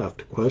we will have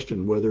to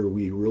question whether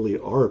we really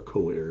are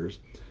co-heirs,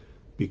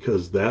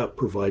 because that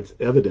provides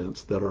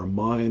evidence that our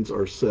minds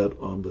are set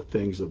on the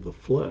things of the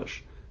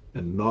flesh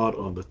and not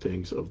on the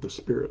things of the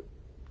Spirit.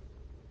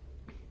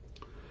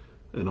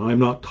 And I'm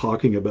not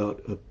talking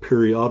about a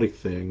periodic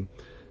thing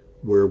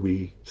where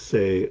we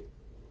say,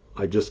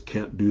 I just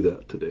can't do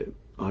that today.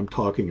 I'm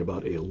talking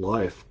about a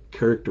life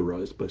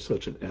characterized by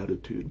such an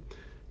attitude,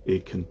 a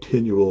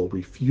continual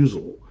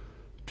refusal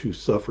to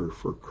suffer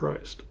for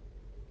Christ.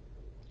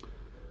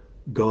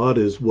 God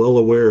is well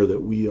aware that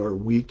we are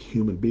weak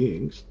human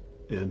beings,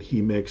 and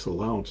he makes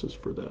allowances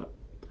for that.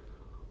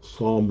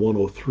 Psalm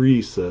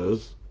 103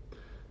 says,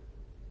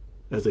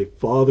 as a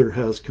father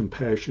has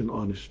compassion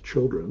on his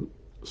children,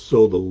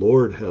 so the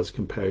Lord has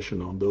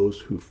compassion on those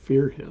who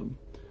fear him.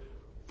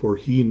 For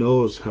he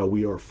knows how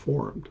we are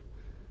formed.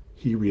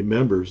 He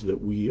remembers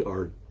that we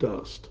are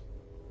dust.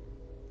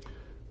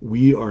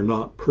 We are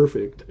not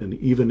perfect, and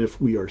even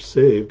if we are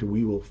saved,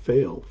 we will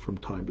fail from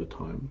time to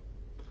time.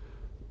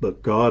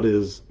 But God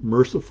is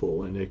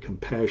merciful and a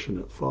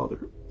compassionate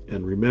Father.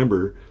 And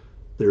remember,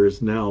 there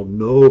is now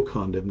no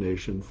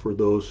condemnation for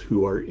those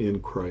who are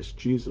in Christ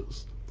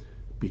Jesus,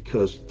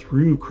 because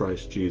through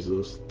Christ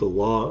Jesus, the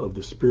law of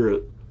the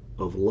Spirit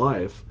of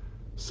life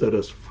set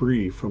us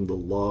free from the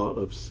law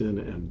of sin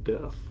and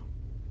death.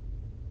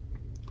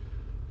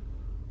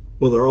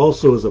 Well, there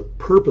also is a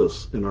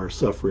purpose in our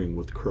suffering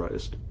with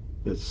Christ.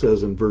 It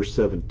says in verse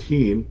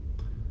 17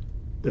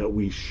 that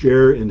we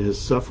share in his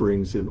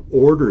sufferings in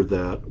order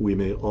that we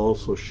may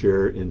also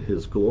share in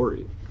his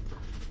glory.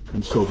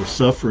 And so the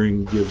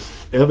suffering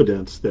gives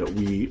evidence that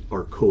we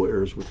are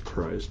co-heirs with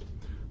Christ,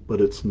 but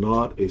it's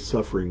not a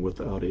suffering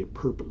without a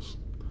purpose.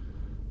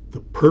 The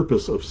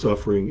purpose of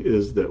suffering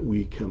is that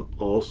we can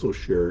also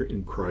share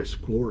in Christ's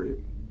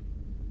glory.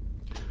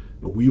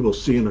 We will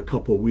see in a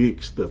couple of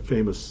weeks the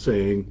famous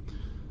saying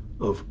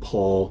of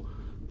Paul,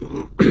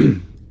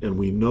 and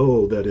we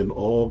know that in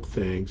all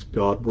things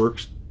God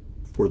works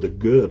for the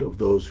good of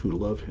those who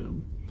love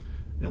him.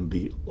 And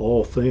the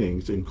all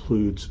things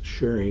includes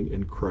sharing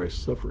in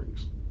Christ's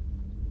sufferings.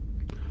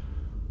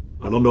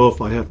 I don't know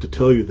if I have to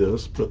tell you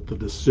this, but the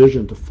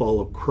decision to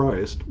follow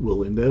Christ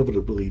will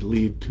inevitably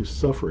lead to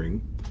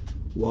suffering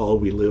while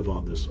we live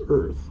on this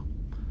earth.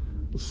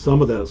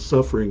 Some of that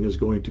suffering is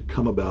going to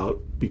come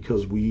about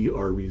because we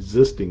are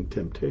resisting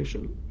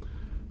temptation.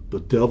 The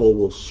devil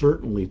will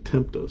certainly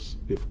tempt us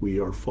if we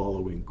are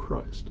following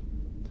Christ.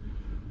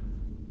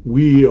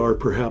 We are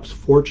perhaps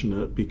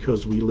fortunate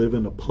because we live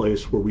in a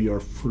place where we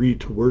are free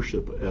to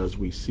worship as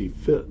we see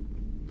fit.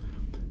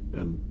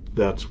 And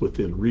that's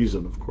within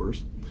reason, of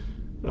course.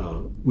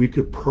 We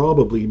could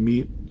probably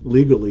meet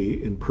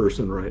legally in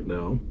person right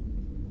now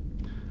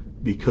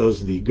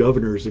because the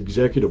governor's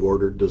executive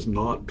order does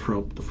not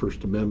trump the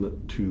First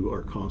Amendment to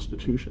our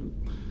Constitution.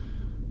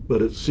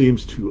 But it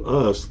seems to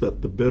us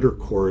that the better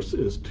course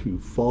is to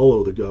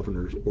follow the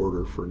governor's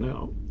order for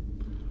now.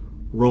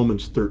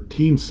 Romans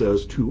 13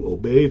 says to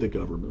obey the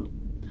government,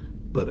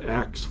 but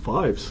Acts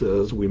 5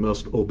 says we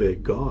must obey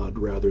God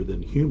rather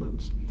than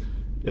humans,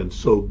 and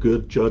so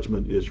good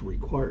judgment is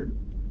required.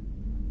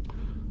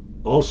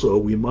 Also,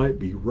 we might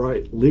be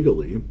right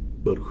legally,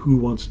 but who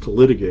wants to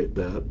litigate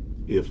that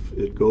if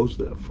it goes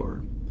that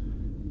far?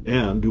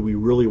 And do we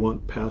really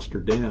want Pastor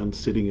Dan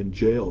sitting in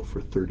jail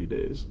for 30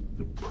 days?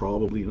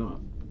 Probably not.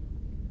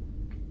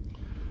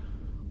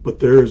 But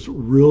there's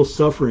real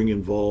suffering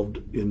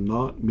involved in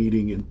not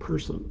meeting in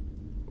person.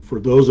 For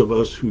those of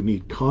us who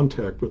need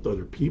contact with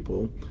other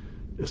people,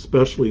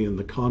 especially in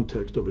the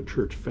context of a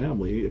church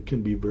family, it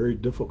can be very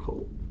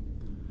difficult.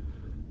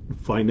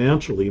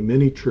 Financially,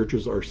 many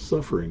churches are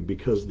suffering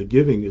because the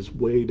giving is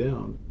way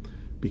down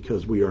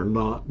because we are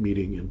not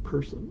meeting in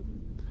person.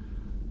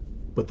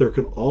 But there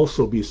can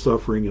also be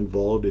suffering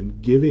involved in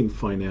giving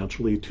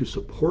financially to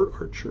support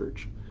our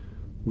church.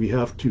 We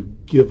have to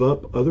give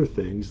up other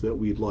things that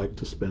we'd like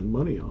to spend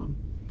money on.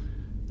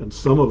 And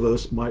some of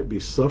us might be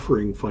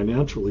suffering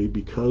financially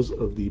because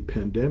of the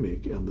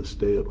pandemic and the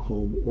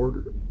stay-at-home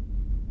order.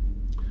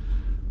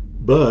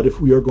 But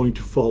if we are going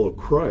to follow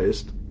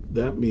Christ,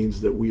 that means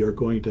that we are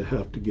going to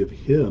have to give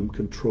him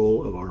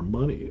control of our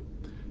money.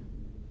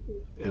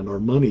 And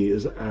our money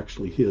is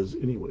actually his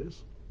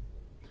anyways.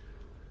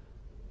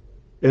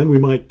 And we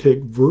might take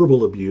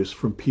verbal abuse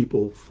from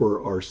people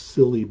for our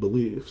silly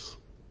beliefs.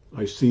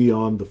 I see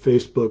on the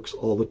Facebooks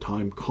all the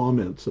time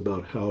comments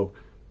about how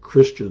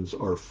Christians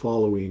are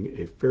following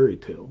a fairy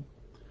tale.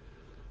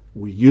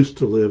 We used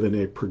to live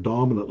in a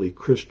predominantly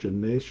Christian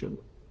nation,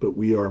 but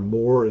we are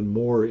more and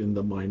more in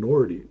the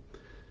minority,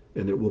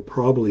 and it will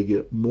probably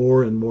get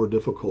more and more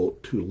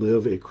difficult to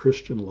live a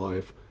Christian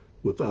life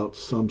without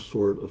some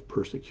sort of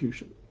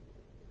persecution.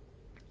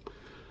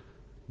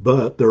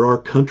 But there are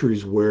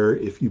countries where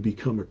if you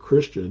become a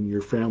Christian,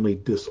 your family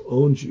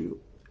disowns you,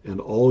 and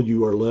all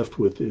you are left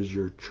with is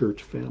your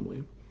church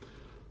family.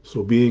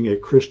 So being a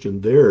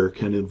Christian there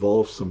can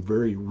involve some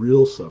very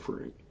real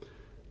suffering.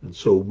 And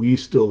so we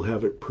still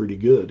have it pretty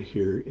good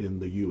here in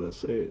the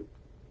USA.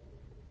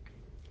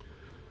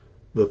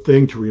 The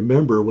thing to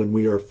remember when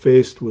we are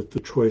faced with the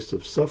choice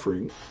of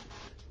suffering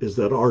is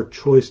that our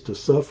choice to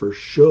suffer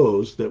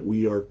shows that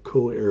we are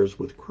co-heirs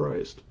with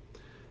Christ.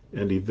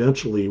 And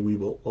eventually we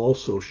will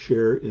also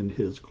share in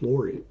his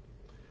glory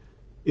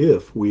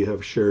if we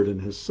have shared in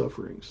his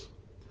sufferings.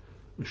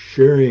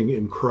 Sharing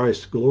in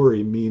Christ's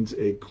glory means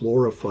a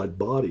glorified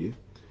body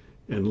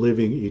and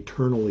living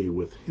eternally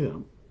with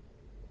him.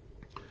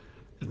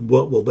 And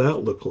what will that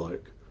look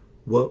like?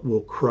 What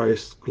will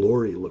Christ's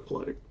glory look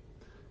like?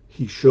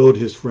 He showed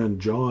his friend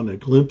John a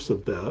glimpse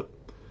of that,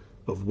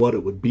 of what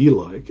it would be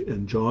like,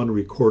 and John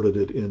recorded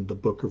it in the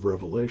book of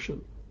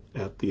Revelation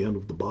at the end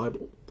of the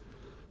Bible.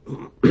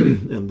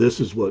 And this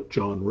is what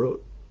John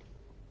wrote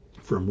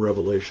from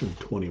Revelation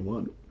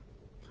 21.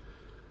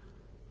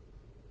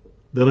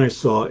 Then I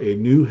saw a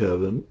new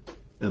heaven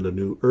and a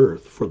new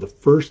earth, for the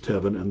first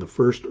heaven and the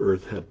first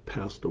earth had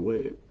passed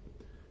away,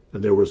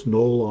 and there was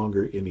no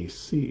longer any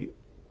sea.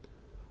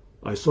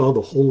 I saw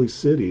the holy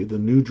city, the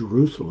new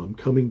Jerusalem,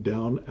 coming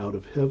down out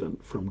of heaven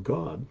from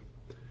God,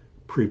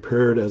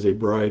 prepared as a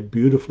bride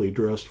beautifully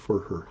dressed for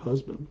her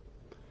husband.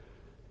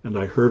 And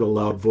I heard a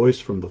loud voice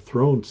from the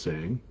throne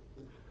saying,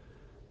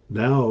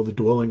 "Now the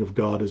dwelling of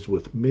God is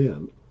with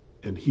men,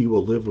 and he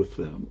will live with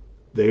them.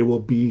 They will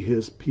be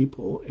his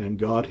people, and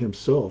God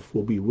himself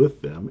will be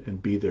with them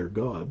and be their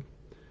God.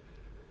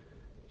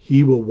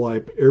 He will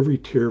wipe every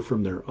tear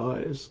from their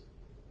eyes.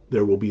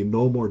 There will be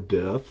no more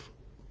death,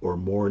 or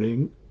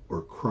mourning,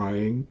 or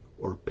crying,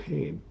 or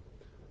pain,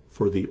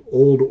 for the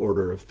old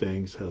order of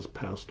things has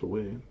passed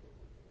away."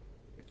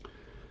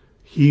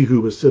 He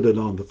who was seated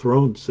on the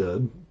throne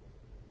said,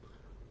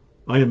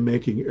 "I am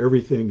making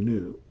everything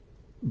new."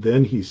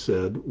 Then he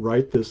said,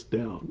 "Write this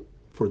down,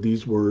 for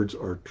these words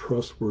are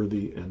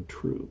trustworthy and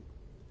true."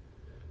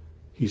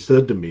 He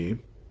said to me,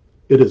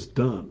 "It is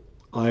done.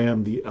 I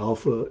am the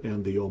Alpha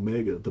and the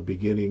Omega, the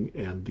beginning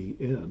and the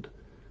end.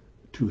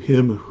 To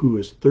him who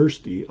is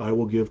thirsty, I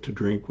will give to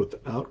drink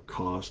without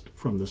cost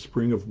from the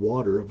spring of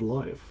water of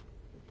life.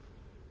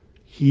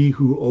 He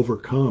who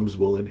overcomes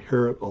will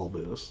inherit all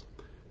this,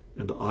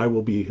 and I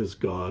will be his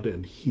God,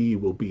 and he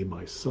will be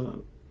my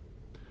son.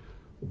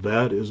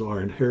 That is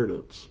our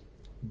inheritance.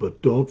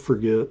 But don't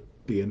forget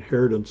the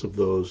inheritance of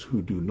those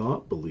who do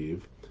not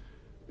believe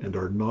and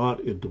are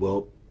not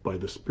indwelt by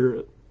the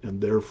Spirit, and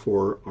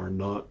therefore are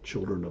not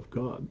children of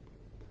God."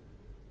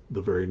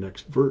 The very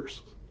next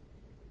verse.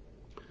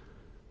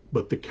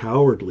 But the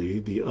cowardly,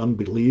 the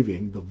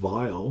unbelieving, the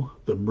vile,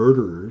 the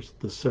murderers,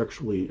 the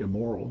sexually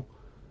immoral,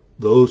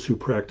 those who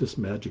practice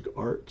magic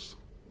arts,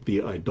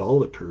 the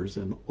idolaters,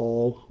 and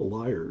all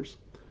liars,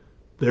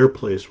 their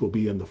place will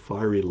be in the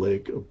fiery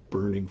lake of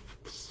burning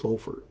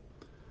sulfur.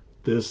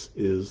 This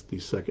is the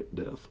second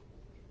death.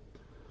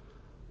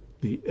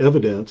 The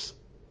evidence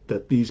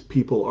that these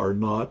people are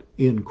not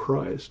in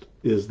Christ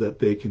is that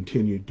they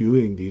continue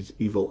doing these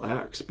evil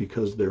acts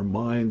because their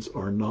minds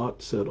are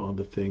not set on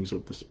the things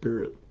of the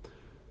Spirit,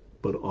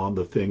 but on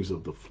the things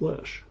of the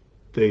flesh.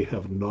 They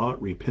have not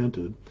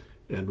repented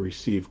and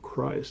received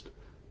Christ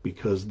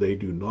because they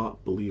do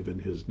not believe in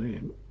his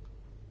name.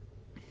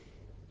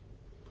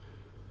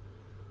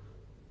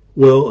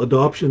 Well,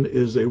 adoption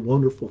is a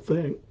wonderful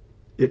thing.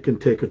 It can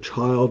take a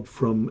child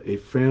from a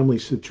family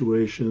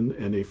situation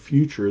and a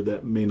future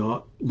that may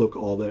not look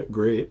all that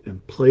great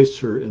and place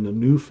her in a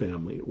new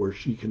family where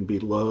she can be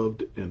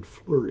loved and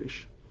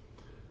flourish.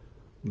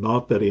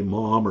 Not that a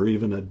mom or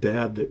even a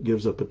dad that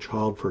gives up a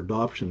child for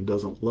adoption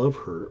doesn't love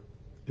her.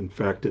 In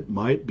fact, it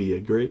might be a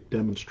great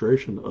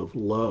demonstration of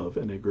love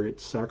and a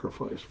great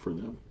sacrifice for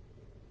them.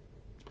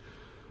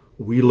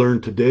 We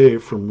learn today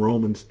from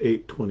Romans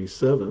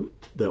 8:27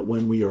 that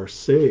when we are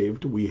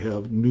saved, we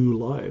have new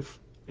life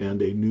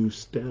and a new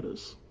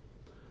status.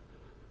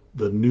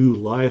 The new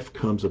life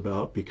comes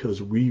about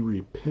because we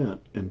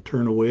repent and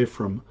turn away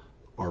from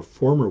our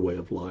former way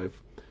of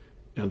life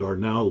and are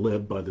now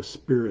led by the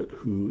Spirit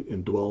who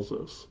indwells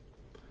us.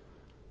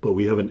 But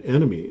we have an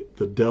enemy,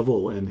 the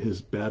devil and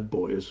his bad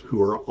boys,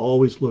 who are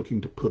always looking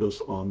to put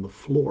us on the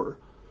floor.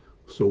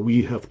 So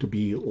we have to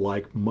be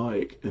like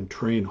Mike and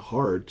train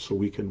hard so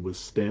we can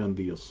withstand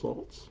the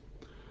assaults.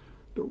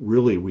 But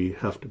really, we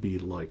have to be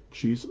like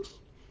Jesus.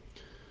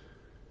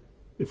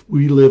 If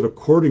we live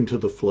according to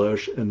the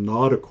flesh and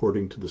not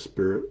according to the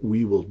Spirit,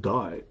 we will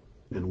die,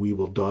 and we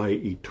will die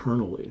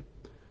eternally.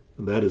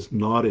 And that is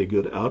not a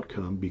good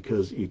outcome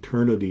because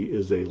eternity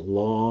is a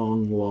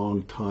long,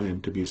 long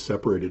time to be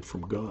separated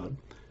from God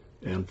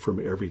and from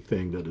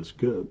everything that is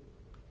good.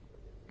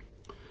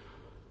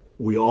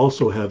 We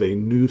also have a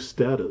new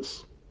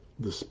status.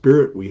 The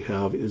spirit we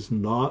have is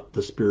not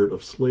the spirit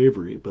of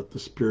slavery, but the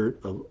spirit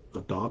of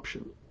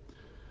adoption.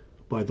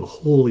 By the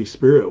Holy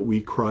Spirit,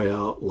 we cry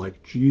out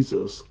like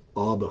Jesus,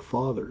 Abba,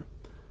 Father.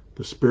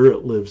 The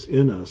Spirit lives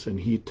in us, and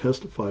he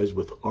testifies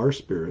with our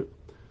spirit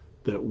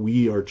that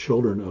we are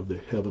children of the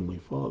Heavenly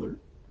Father.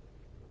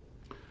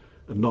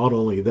 And not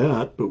only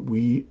that, but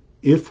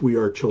if we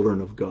are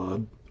children of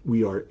God,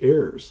 we are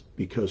heirs,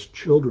 because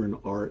children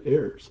are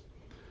heirs.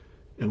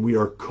 And we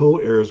are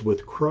co-heirs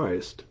with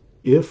Christ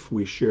if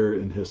we share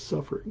in his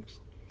sufferings.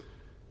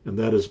 And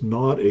that is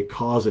not a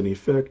cause and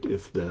effect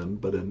if then,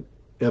 but an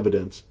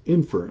evidence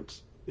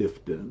inference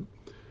if then,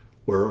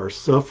 where our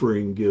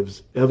suffering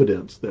gives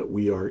evidence that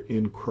we are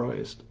in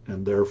Christ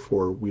and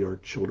therefore we are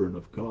children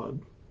of God.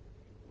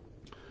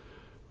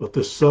 But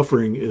the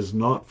suffering is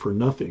not for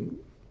nothing,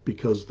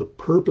 because the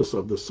purpose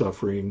of the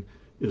suffering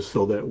is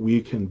so that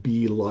we can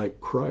be like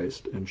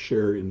Christ and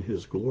share in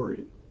his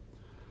glory.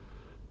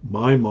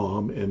 My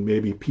mom and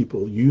maybe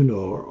people you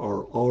know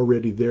are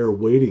already there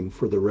waiting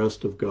for the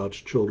rest of God's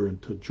children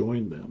to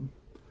join them.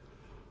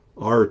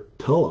 Our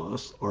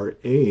telos, our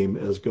aim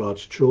as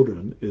God's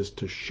children, is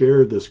to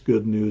share this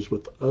good news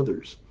with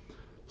others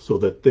so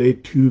that they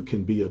too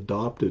can be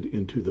adopted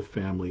into the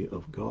family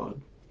of God.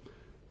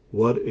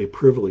 What a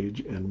privilege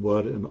and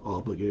what an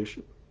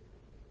obligation.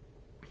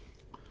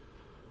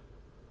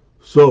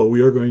 So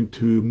we are going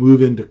to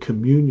move into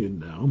communion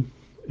now.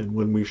 And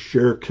when we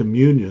share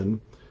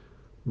communion,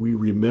 we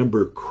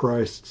remember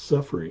Christ's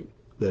suffering,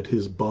 that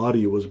his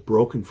body was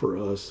broken for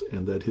us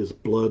and that his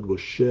blood was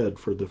shed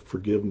for the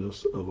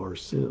forgiveness of our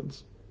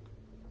sins.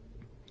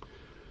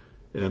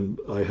 And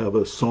I have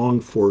a song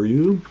for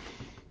you.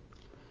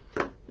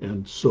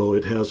 And so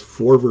it has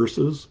 4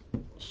 verses.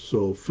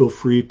 So feel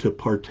free to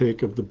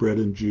partake of the bread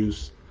and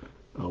juice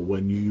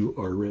when you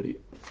are ready.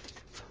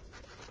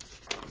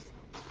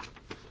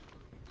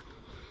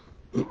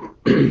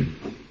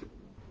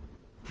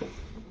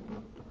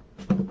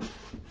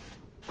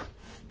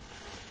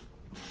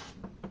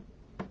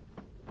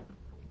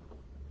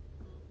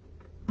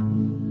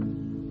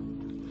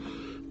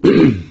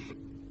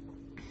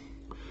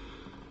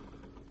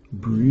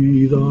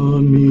 Breathe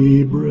on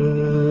me,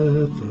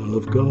 breath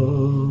of God,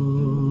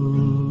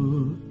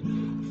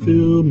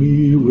 fill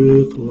me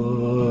with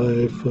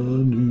life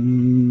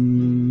anew,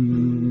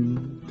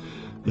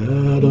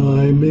 that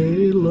I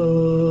may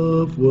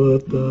love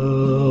what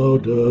thou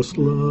dost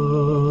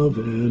love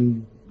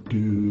and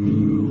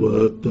do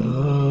what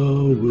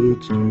thou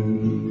wouldst do.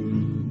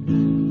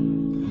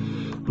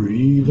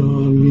 Breathe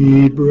on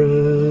me,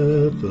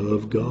 breath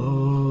of God,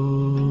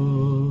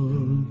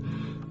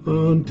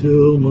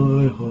 until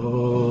my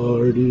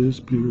heart is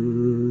pure,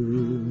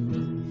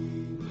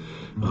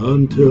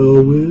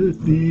 until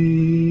with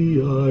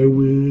thee I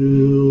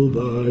will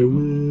thy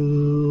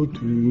will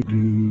to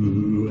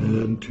do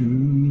and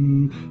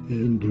to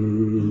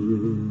endure.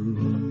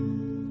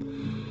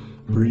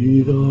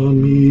 Breathe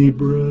on me,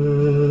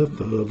 breath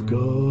of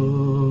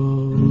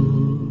God,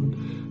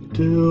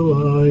 till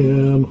I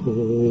am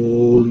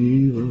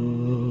wholly thine,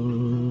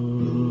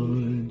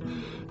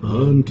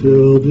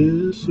 until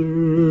this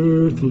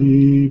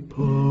earthly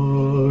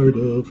part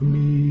of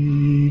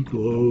me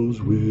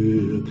glows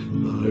with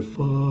thy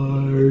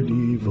fire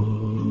divine.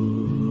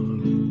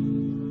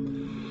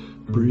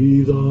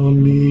 Breathe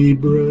on me,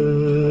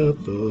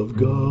 breath of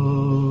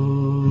God,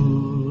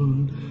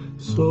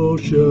 so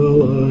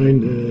shall I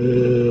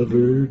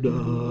never die,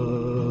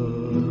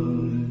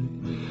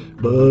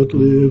 but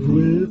live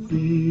with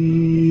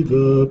thee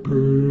the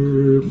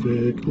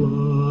perfect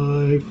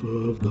life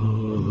of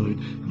thine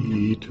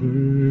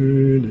eternity.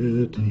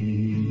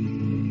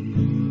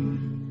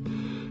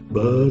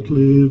 But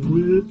live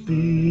with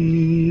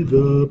thee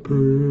the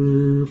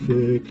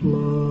perfect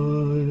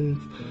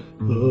life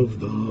of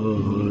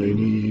thine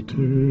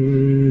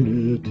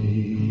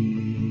eternity.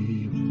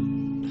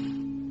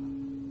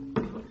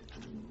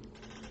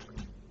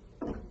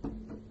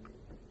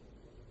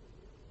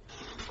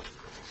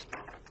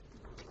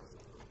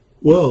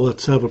 Well,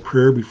 let's have a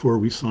prayer before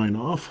we sign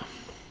off.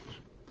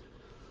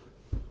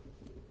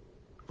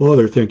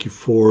 Father, thank you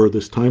for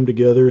this time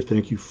together.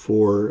 Thank you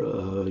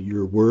for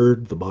your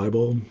word, the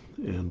Bible,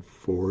 and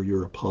for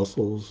your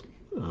apostles.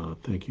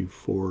 Thank you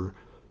for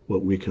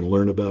what we can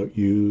learn about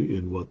you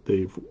in what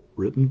they've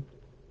written.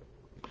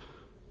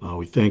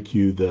 We thank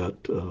you that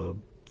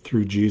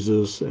through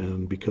Jesus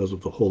and because of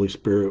the Holy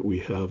Spirit, we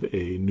have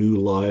a new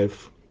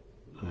life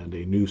and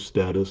a new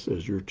status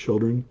as your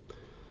children.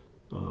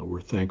 We're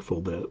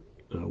thankful that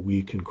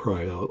we can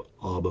cry out,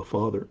 Abba,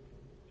 Father.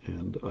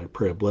 And I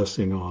pray a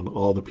blessing on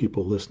all the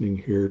people listening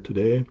here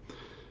today,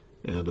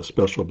 and a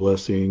special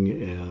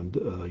blessing and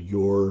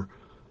your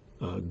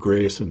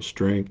grace and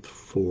strength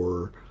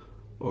for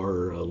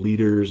our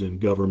leaders in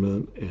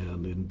government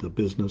and in the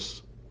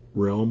business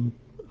realm,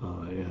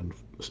 and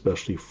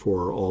especially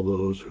for all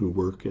those who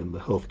work in the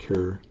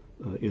healthcare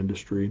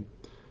industry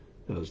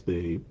as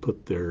they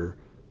put their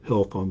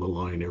health on the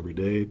line every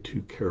day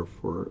to care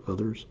for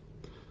others.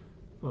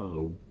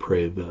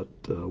 Pray that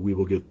we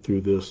will get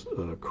through this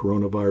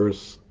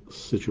coronavirus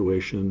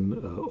situation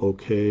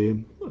okay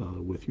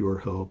with your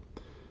help,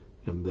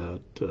 and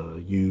that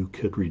you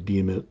could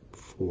redeem it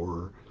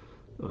for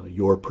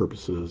your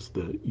purposes,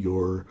 that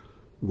your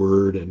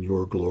word and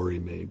your glory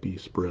may be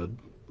spread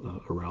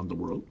around the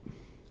world.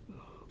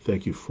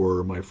 Thank you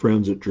for my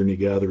friends at Journey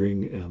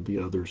Gathering and the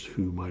others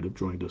who might have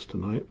joined us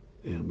tonight,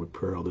 and we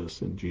pray all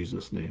this in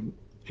Jesus' name.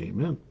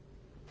 Amen.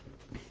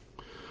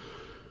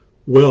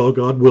 Well,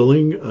 God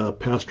willing,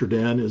 Pastor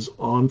Dan is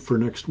on for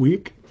next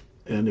week.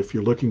 And if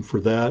you're looking for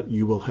that,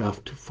 you will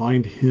have to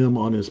find him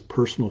on his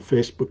personal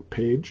Facebook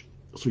page.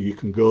 So you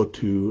can go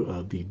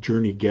to the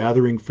Journey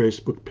Gathering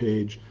Facebook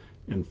page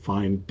and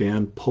find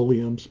Dan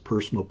Pulliam's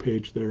personal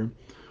page there.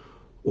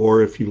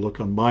 Or if you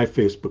look on my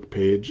Facebook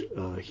page,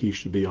 he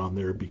should be on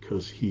there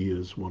because he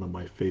is one of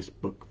my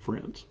Facebook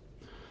friends.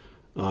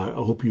 I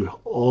hope you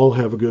all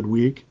have a good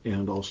week,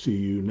 and I'll see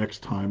you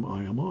next time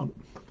I am on.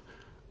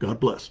 God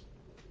bless.